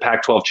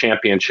Pac-12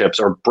 championships,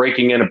 or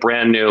breaking in a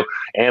brand new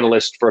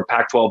analyst for a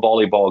Pac-12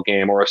 volleyball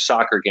game or a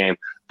soccer game.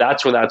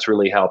 That's where that's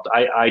really helped.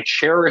 I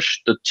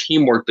cherish the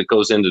teamwork that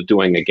goes into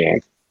doing a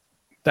game.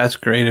 That's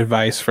great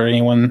advice for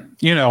anyone,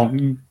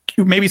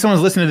 maybe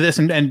someone's listening to this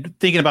and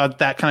thinking about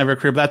that kind of a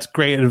career, but that's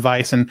great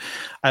advice. And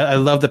I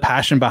love the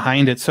passion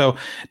behind it. So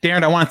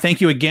Daron, I want to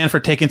thank you again for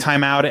taking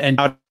time out and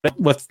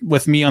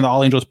with me on the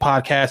All Angels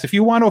podcast. If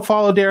you want to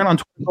follow Daron on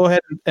Twitter, go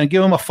ahead and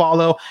give him a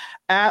follow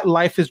at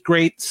Life is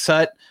Great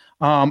Sut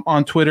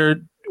on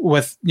Twitter.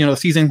 With the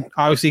season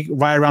obviously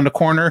right around the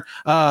corner.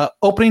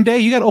 Opening day,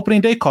 you got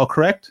opening day call,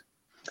 correct?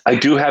 I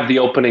do have the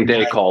opening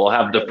day call.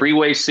 I'll have the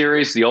Freeway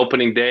Series, the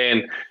opening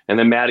day, and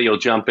then Maddie will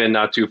jump in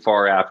not too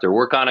far after.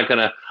 We're kind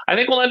of I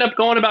think we'll end up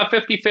going about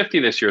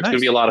 50-50 this year. It's going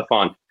to be a lot of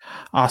fun.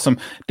 Awesome.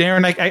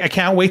 Daron, I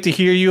can't wait to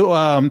hear you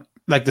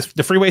like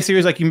the Freeway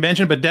Series, like you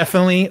mentioned, but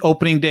definitely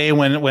opening day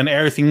when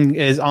everything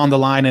is on the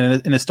line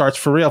and it starts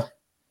for real.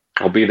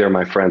 I'll be there,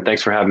 my friend.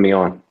 Thanks for having me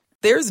on.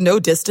 There's no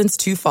distance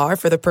too far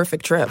for the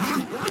perfect trip.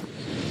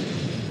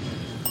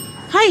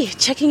 Hi,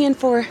 checking in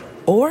for...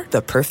 Or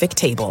the perfect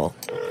table.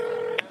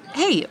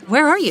 Hey,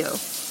 where are you?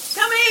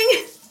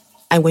 Coming!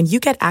 And when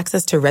you get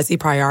access to Resi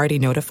Priority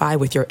Notify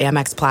with your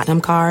Amex Platinum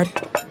card...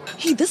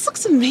 Hey, this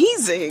looks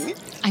amazing.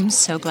 I'm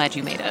so glad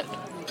you made it.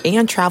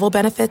 And travel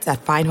benefits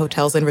at fine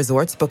hotels and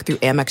resorts booked through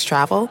Amex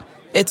Travel,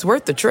 it's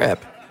worth the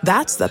trip.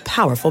 That's the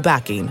powerful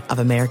backing of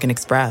American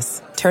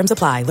Express. Terms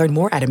apply. Learn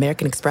more at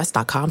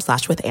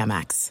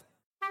americanexpress.com/withAmex.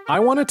 I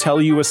want to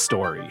tell you a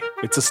story.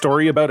 It's a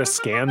story about a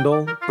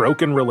scandal,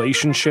 broken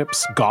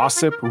relationships,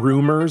 gossip,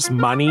 rumors,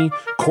 money,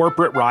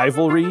 corporate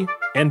rivalry,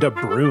 and a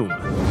broom.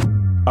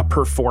 A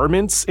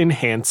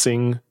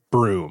performance-enhancing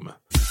broom.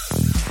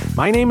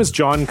 My name is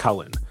John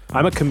Cullen.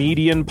 I'm a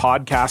comedian,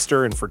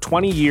 podcaster, and for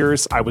 20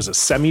 years, I was a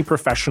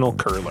semi-professional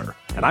curler.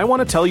 And I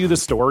want to tell you the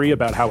story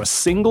about how a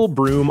single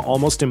broom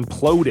almost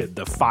imploded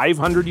the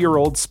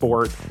 500-year-old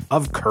sport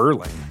of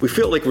curling. We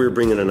felt like we were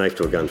bringing a knife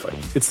to a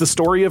gunfight. It's the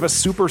story of a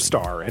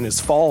superstar and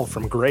his fall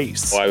from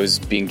grace. I was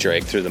being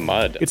dragged through the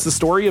mud. It's the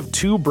story of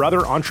two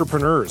brother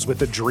entrepreneurs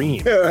with a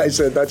dream. I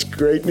said, that's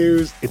great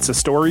news. It's a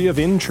story of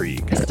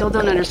intrigue. I still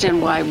don't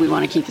understand why we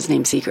want to keep his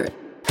name secret.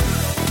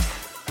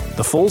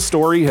 The full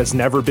story has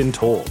never been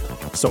told,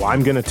 so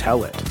I'm going to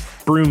tell it.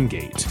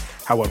 Broomgate,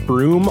 how a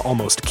broom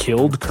almost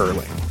killed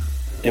curling.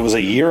 It was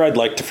a year I'd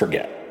like to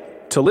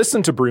forget. To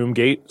listen to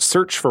Broomgate,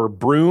 search for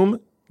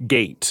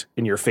Broomgate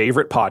in your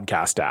favorite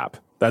podcast app.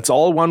 That's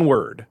all one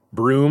word,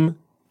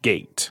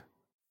 Broomgate.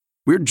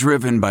 We're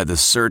driven by the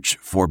search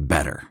for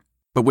better.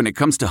 But when it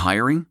comes to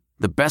hiring,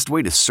 the best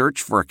way to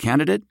search for a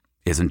candidate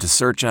isn't to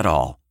search at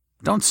all.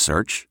 Don't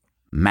search.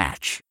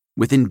 Match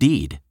with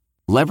Indeed.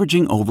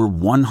 Leveraging over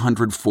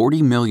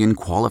 140 million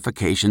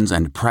qualifications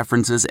and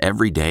preferences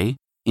every day,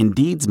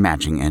 Indeed's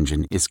matching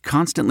engine is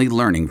constantly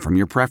learning from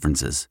your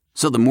preferences.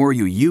 So the more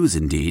you use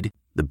Indeed,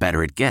 the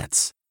better it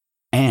gets.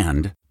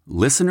 And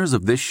listeners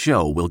of this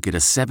show will get a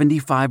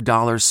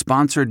 $75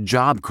 sponsored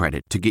job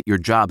credit to get your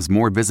jobs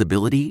more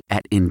visibility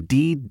at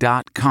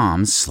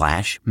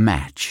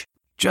Indeed.com/match.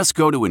 Just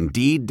go to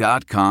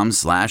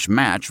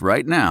Indeed.com/match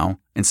right now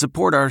and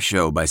support our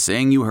show by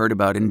saying you heard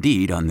about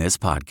Indeed on this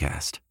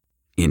podcast.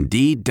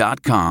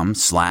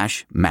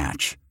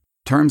 Indeed.com/match.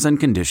 Terms and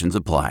conditions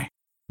apply.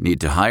 Need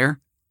to hire?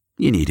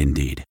 You need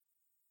Indeed.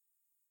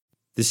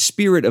 The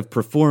spirit of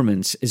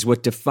performance is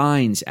what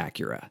defines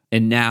Acura,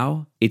 and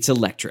now it's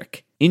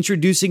electric.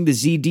 Introducing the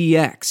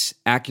ZDX,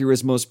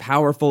 Acura's most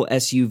powerful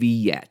SUV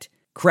yet.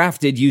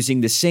 Crafted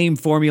using the same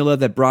formula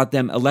that brought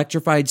them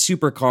electrified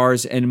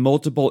supercars and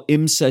multiple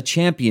IMSA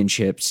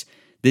championships,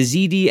 the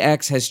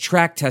ZDX has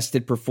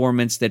track-tested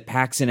performance that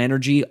packs an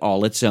energy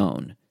all its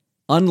own.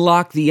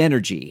 Unlock the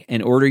energy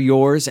and order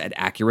yours at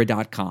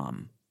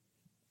Acura.com.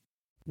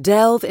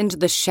 Delve into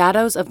the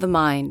shadows of the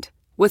mind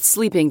with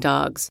Sleeping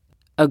Dogs,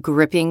 a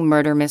gripping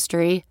murder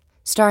mystery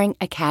starring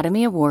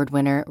Academy Award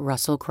winner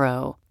Russell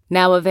Crowe.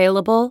 Now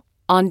available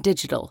on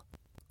digital.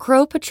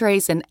 Crowe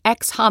portrays an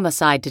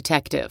ex-homicide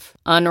detective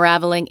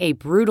unraveling a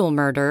brutal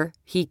murder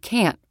he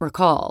can't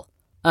recall.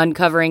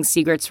 Uncovering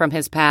secrets from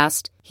his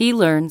past, he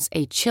learns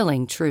a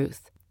chilling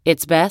truth.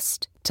 It's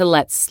best to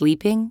let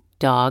sleeping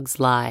dogs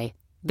lie.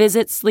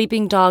 Visit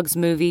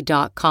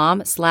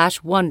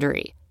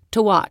sleepingdogsmovie.com/Wondery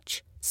to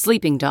watch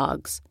Sleeping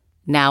Dogs,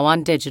 now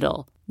on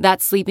digital.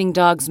 That's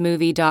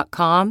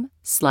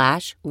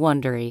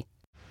sleepingdogsmovie.com/Wondery.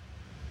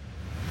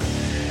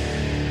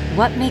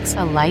 What makes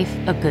a life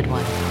a good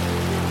one?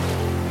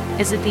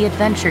 Is it the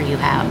adventure you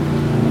have?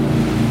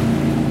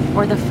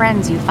 Or the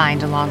friends you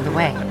find along the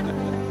way?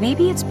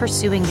 Maybe it's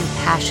pursuing your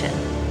passion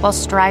while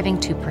striving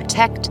to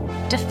protect,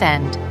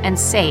 defend, and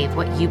save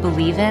what you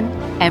believe in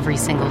every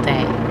single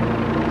day.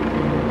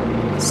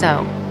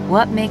 So,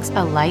 what makes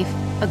a life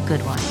a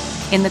good one?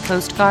 In the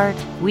Coast Guard,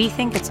 we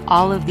think it's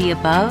all of the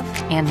above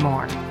and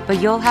more,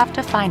 but you'll have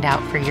to find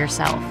out for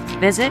yourself.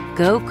 Visit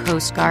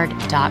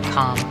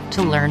GoCoastGuard.com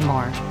to learn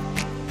more.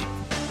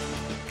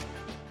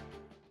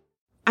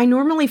 I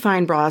normally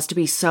find bras to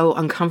be so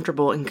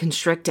uncomfortable and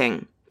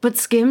constricting, but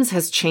Skims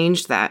has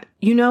changed that.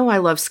 You know I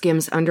love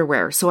Skims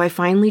underwear, so I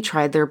finally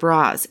tried their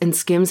bras, and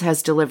Skims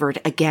has delivered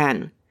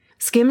again.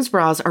 Skims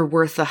bras are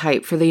worth the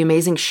hype for the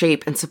amazing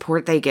shape and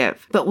support they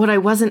give, but what I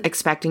wasn't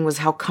expecting was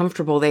how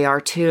comfortable they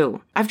are too.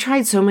 I've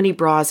tried so many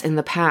bras in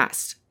the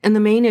past, and the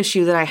main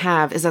issue that I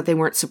have is that they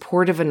weren't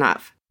supportive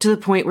enough, to the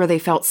point where they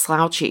felt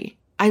slouchy.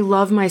 I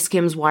love my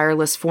Skims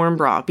wireless form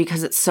bra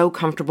because it's so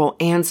comfortable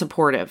and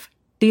supportive.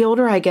 The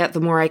older I get,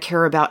 the more I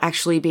care about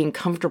actually being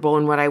comfortable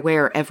in what I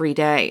wear every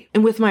day.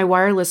 And with my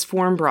wireless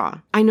form bra,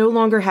 I no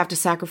longer have to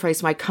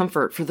sacrifice my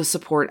comfort for the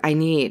support I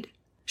need.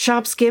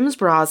 Shop Skims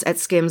bras at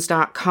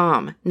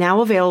skims.com,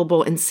 now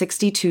available in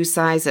 62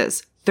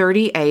 sizes,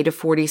 30A to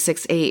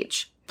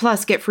 46H.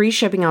 Plus, get free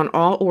shipping on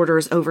all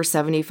orders over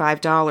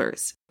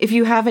 $75. If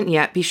you haven't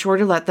yet, be sure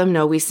to let them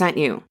know we sent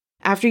you.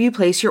 After you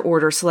place your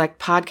order,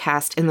 select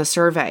podcast in the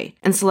survey,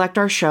 and select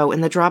our show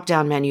in the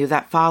drop-down menu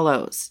that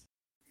follows.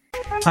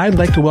 I'd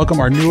like to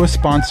welcome our newest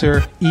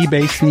sponsor,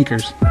 eBay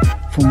Sneakers.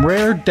 From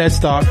rare dead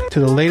stock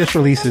to the latest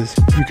releases,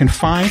 you can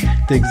find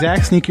the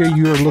exact sneaker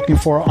you are looking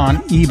for on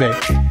eBay.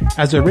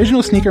 As the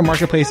original sneaker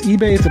marketplace,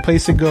 eBay is the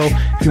place to go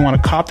if you want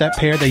to cop that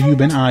pair that you've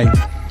been eyeing.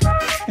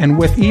 And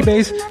with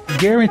eBay's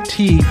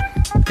guarantee,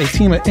 a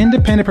team of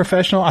independent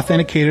professional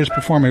authenticators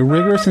perform a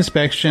rigorous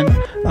inspection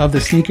of the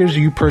sneakers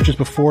you purchase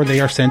before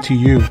they are sent to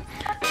you.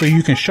 So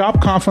you can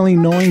shop confidently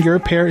knowing your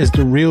pair is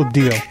the real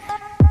deal.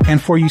 And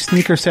for you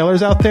sneaker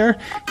sellers out there,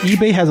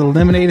 eBay has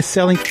eliminated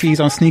selling fees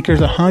on sneakers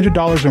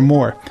 $100 or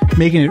more,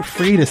 making it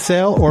free to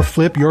sell or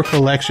flip your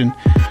collection.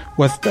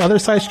 With the other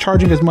sites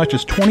charging as much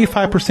as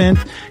 25%,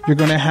 you're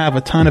going to have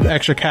a ton of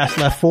extra cash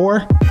left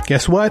for,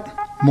 guess what?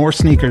 More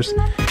sneakers.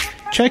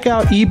 Check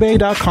out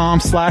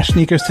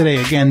ebay.com/sneakers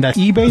today. Again, that's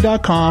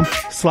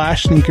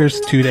ebay.com/sneakers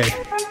today.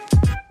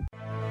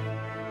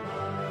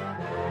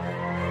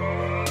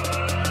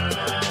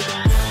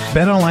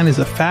 BetOnline is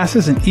the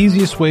fastest and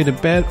easiest way to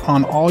bet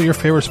on all your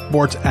favorite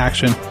sports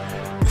action.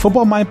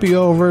 Football might be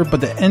over, but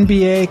the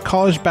NBA,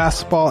 college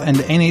basketball, and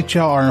the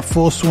NHL are in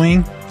full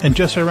swing. And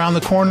just around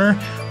the corner,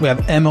 we have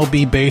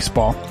MLB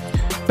baseball.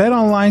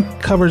 BetOnline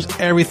covers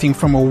everything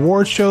from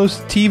award shows,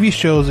 TV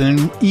shows,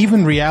 and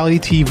even reality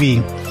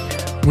TV.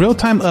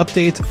 Real-time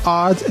updates,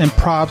 odds, and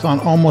props on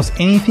almost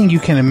anything you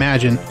can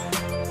imagine.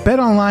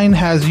 BetOnline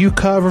has you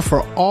covered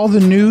for all the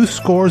news,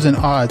 scores, and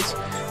odds.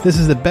 This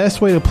is the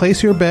best way to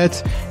place your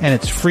bets, and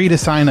it's free to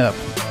sign up.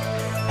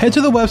 Head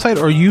to the website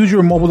or use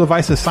your mobile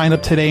device to sign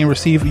up today and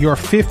receive your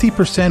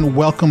 50%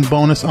 welcome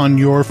bonus on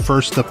your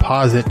first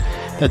deposit.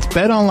 That's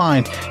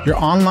BetOnline, your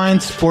online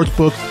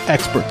sportsbook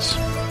experts.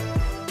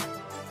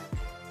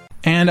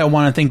 And I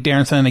want to thank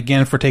Daron Sutton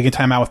again for taking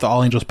time out with the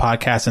All Angels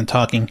podcast and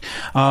talking.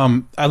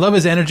 I love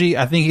his energy.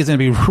 I think he's going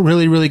to be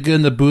really, really good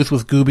in the booth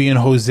with Gooby and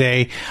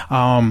Jose.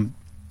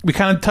 We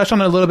kind of touched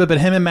on it a little bit, but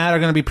him and Matt are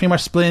going to be pretty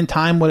much splitting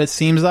time, what it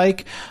seems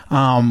like.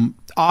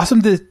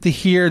 Awesome to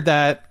hear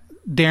that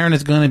Daron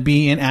is going to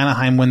be in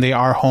Anaheim when they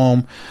are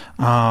home,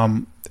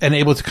 and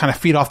able to kind of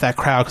feed off that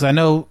crowd. Because I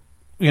know,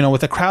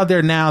 with the crowd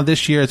there now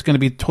this year, it's going to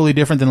be totally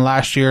different than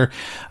last year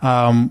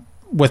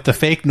with the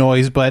fake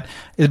noise. But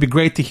it'd be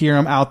great to hear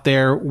him out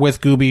there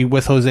with Gooby,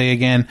 with Jose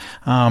again.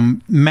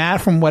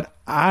 Matt, from what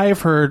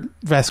I've heard,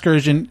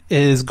 Vasgersian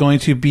is going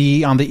to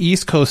be on the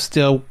East Coast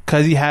still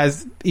because he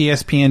has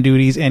ESPN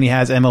duties and he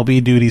has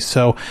MLB duties.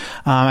 So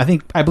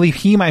I believe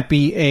he might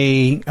be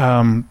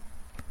a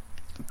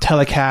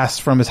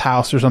telecast from his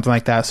house or something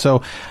like that.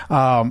 So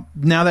now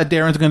that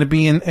Daron's going to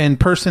be in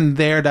person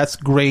there, that's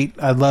great.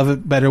 I love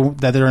it better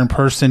that they're in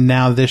person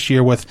now this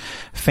year with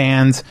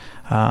fans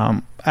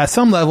at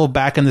some level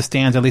back in the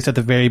stands, at least at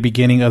the very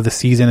beginning of the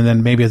season, and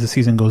then maybe as the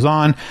season goes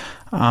on,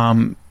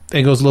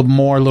 it goes a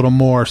little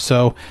more.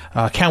 So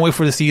can't wait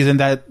for the season.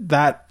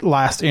 That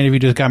last interview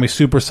just got me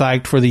super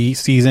psyched for the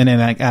season,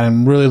 and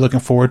I'm really looking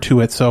forward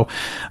to it. So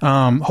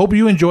hope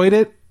you enjoyed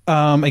it.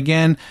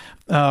 Again,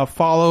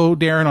 follow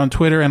Daron on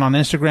Twitter and on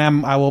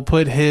Instagram. I will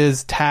put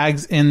his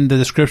tags in the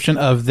description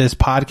of this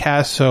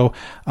podcast. So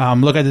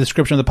look at the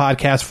description of the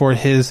podcast for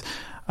his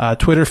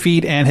Twitter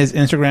feed and his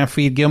Instagram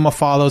feed. Give him a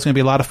follow. It's going to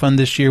be a lot of fun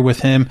this year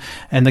with him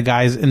and the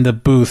guys in the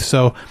booth.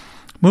 So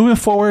moving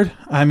forward,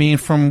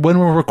 from when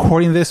we're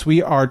recording this,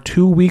 we are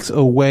 2 weeks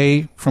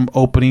away from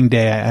opening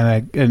day,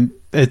 and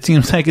it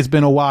seems like it's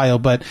been a while,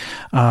 but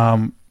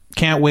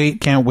can't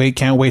wait.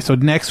 So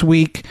next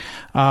week,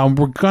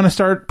 we're going to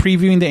start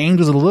previewing the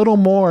Angels a little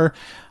more,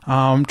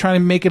 trying to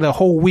make it a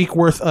whole week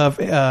worth of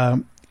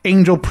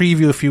Angel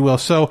preview, if you will.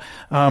 So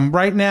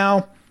right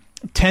now,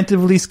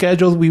 tentatively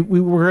scheduled,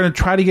 we're going to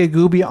try to get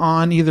Gooby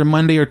on either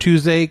Monday or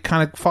Tuesday,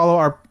 kind of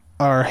follow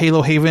our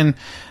Halo Haven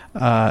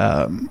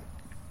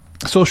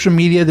social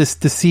media to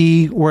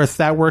see where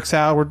that works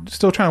out. We're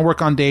still trying to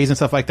work on days and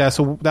stuff like that,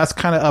 so that's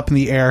kind of up in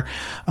the air.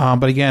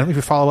 But again, if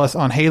you follow us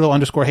on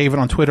Halo_Haven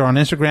on Twitter, on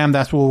Instagram,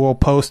 that's where we'll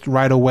post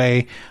right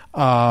away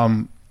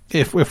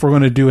if we're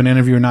going to do an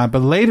interview or not.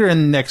 But later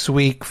in next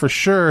week, for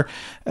sure,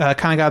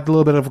 kind of got a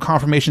little bit of a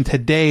confirmation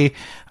today.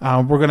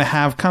 We're going to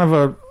have kind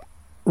of a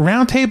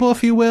roundtable,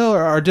 if you will,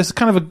 or just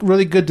kind of a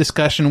really good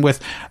discussion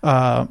with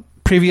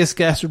previous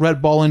guest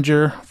Rhett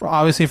Bollinger,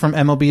 obviously from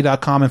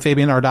MLB.com, and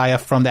Fabian Ardaya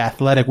from The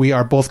Athletic.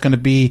 They're both going to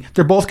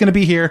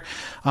be here.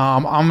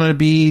 I'm going to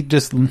be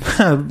just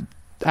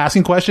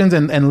asking questions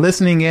and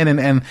listening in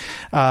and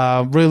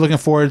really looking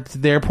forward to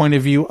their point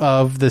of view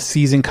of the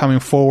season coming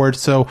forward.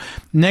 So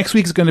next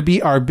week is going to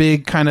be our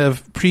big kind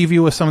of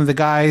preview with some of the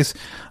guys.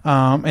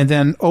 And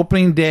then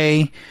opening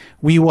day,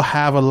 we will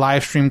have a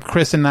live stream,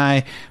 Chris and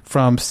I,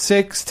 from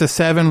 6 to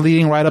 7,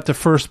 leading right up to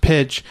first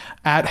pitch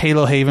at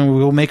Halo Haven.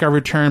 We will make our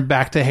return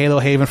back to Halo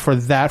Haven for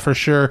that for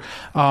sure.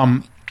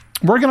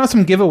 Working on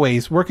some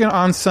giveaways, working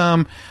on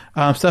some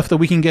stuff that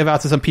we can give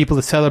out to some people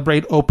to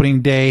celebrate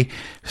opening day.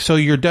 So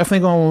you're definitely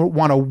going to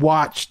want to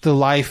watch the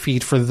live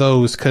feed for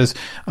those, because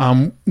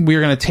we're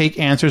going to take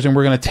answers and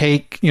we're going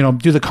to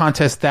do the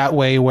contest that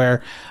way,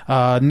 where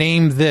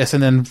name this,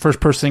 and then first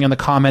person in the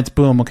comments,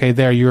 boom, okay,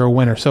 there, you're a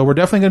winner. So we're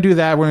definitely going to do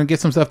that. We're going to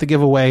get some stuff to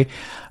give away,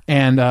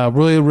 and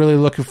really, really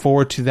looking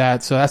forward to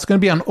that. So that's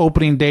going to be on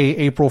opening day,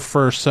 April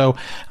 1st. So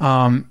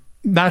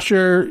not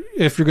sure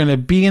if you're going to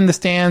be in the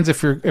stands,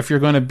 if you're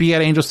going to be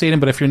at Angel Stadium,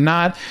 but if you're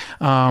not,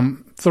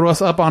 throw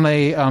us up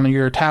on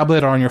your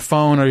tablet or on your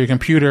phone or your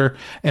computer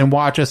and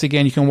watch us.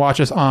 Again, you can watch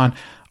us on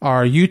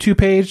our YouTube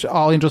page,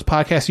 All Angels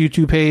Podcast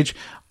YouTube page,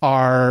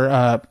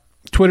 our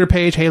Twitter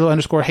page,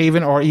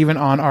 Halo_Haven, or even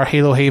on our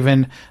Halo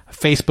Haven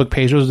Facebook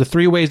page. Those are the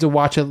 3 ways to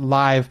watch it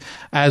live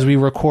as we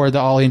record the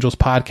All Angels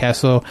Podcast.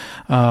 So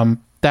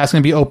that's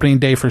going to be opening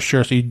day for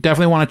sure. So you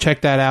definitely want to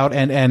check that out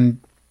and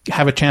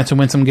have a chance to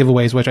win some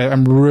giveaways, which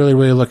I'm really,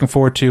 really looking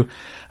forward to.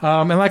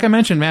 And like I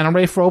mentioned, man, I'm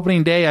ready for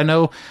opening day. I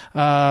know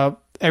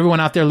everyone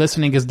out there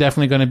listening is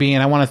definitely going to be,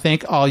 and I want to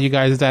thank all you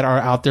guys that are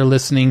out there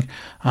listening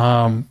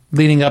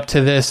leading up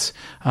to this.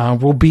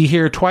 We'll be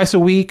here twice a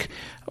week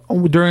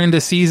during the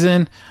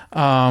season,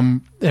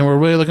 and we're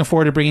really looking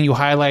forward to bringing you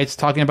highlights,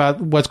 talking about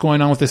what's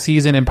going on with the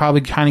season, and probably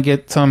kind of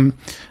get some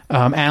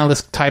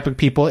analyst type of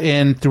people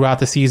in throughout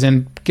the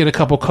season, get a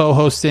couple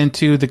co-hosts in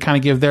too to kind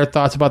of give their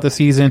thoughts about the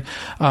season.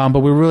 But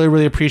we really,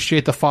 really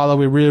appreciate the follow.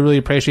 We really, really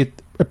appreciate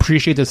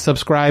the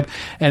subscribe.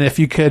 And if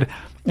you could,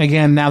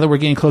 again, now that we're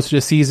getting closer to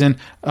the season,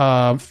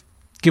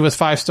 give us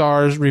 5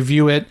 stars,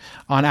 review it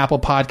on Apple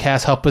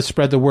Podcasts, help us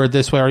spread the word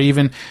this way, or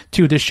even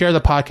to share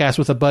the podcast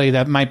with a buddy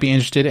that might be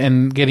interested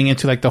in getting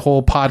into like the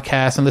whole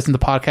podcast and listen to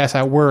podcasts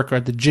at work or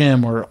at the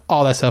gym or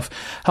all that stuff.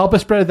 Help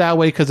us spread it that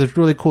way, because it's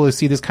really cool to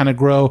see this kind of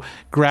grow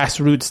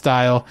grassroots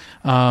style.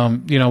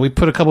 We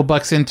put a couple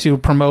bucks into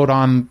promote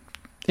on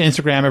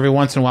Instagram every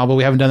once in a while, but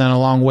we haven't done that in a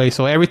long way.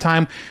 So every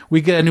time we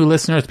get a new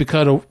listener, it's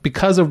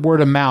because of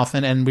word of mouth,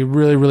 and we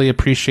really, really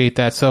appreciate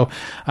that. So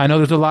I know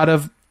there's a lot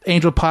of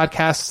Angel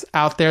podcasts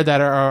out there that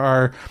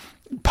are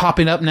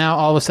popping up now.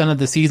 All of a sudden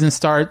the season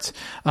starts.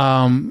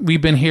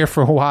 We've been here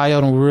for a while,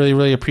 and we really,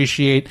 really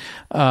appreciate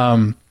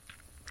the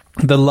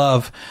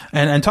love.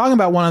 And talking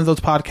about one of those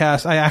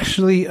podcasts, I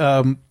actually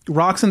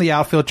Rocks in the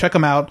Outfield, check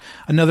them out.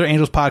 Another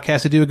Angels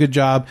podcast. They do a good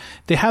job.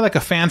 They had like a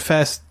fan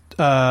fest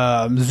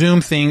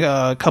Zoom thing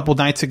a couple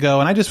nights ago,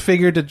 and I just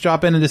figured to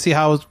drop in and to see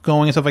how it was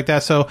going and stuff like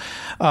that. So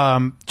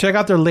check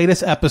out their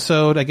latest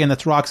episode. Again,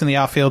 that's Rocks in the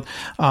Outfield.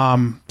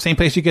 Same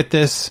place you get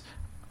this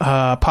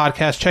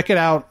podcast. Check it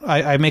out.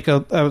 I make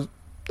an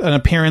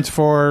appearance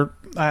for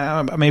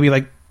maybe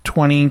like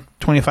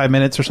 20-25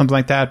 minutes or something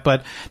like that,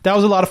 but that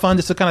was a lot of fun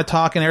just to kind of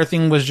talk, and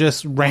everything was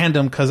just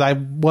random because I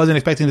wasn't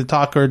expecting to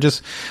talk, or I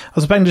was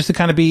expecting just to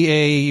kind of be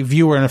a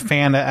viewer and a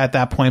fan at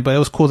that point. But it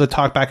was cool to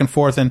talk back and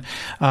forth, and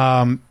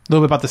a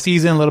little bit about the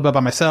season, a little bit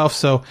about myself.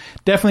 So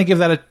definitely give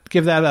that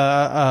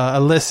a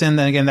listen.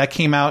 And again, that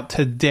came out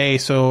today,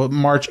 so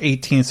March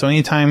 18th. So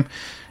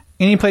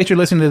any place you're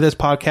listening to this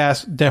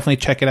podcast, definitely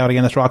check it out.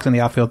 Again, that's Rocks in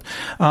the Outfield.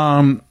 So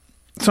I'm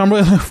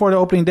really looking forward to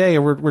opening day.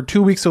 We're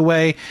 2 weeks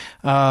away.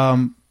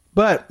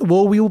 But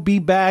we will be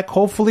back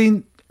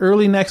hopefully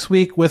early next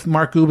week with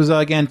Mark Gubiza.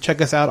 Again, check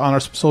us out on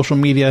our social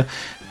media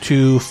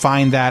to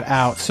find that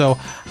out. So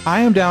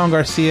I am Daron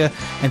Garcia,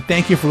 and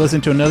thank you for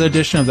listening to another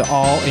edition of the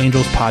All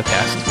Angels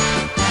podcast.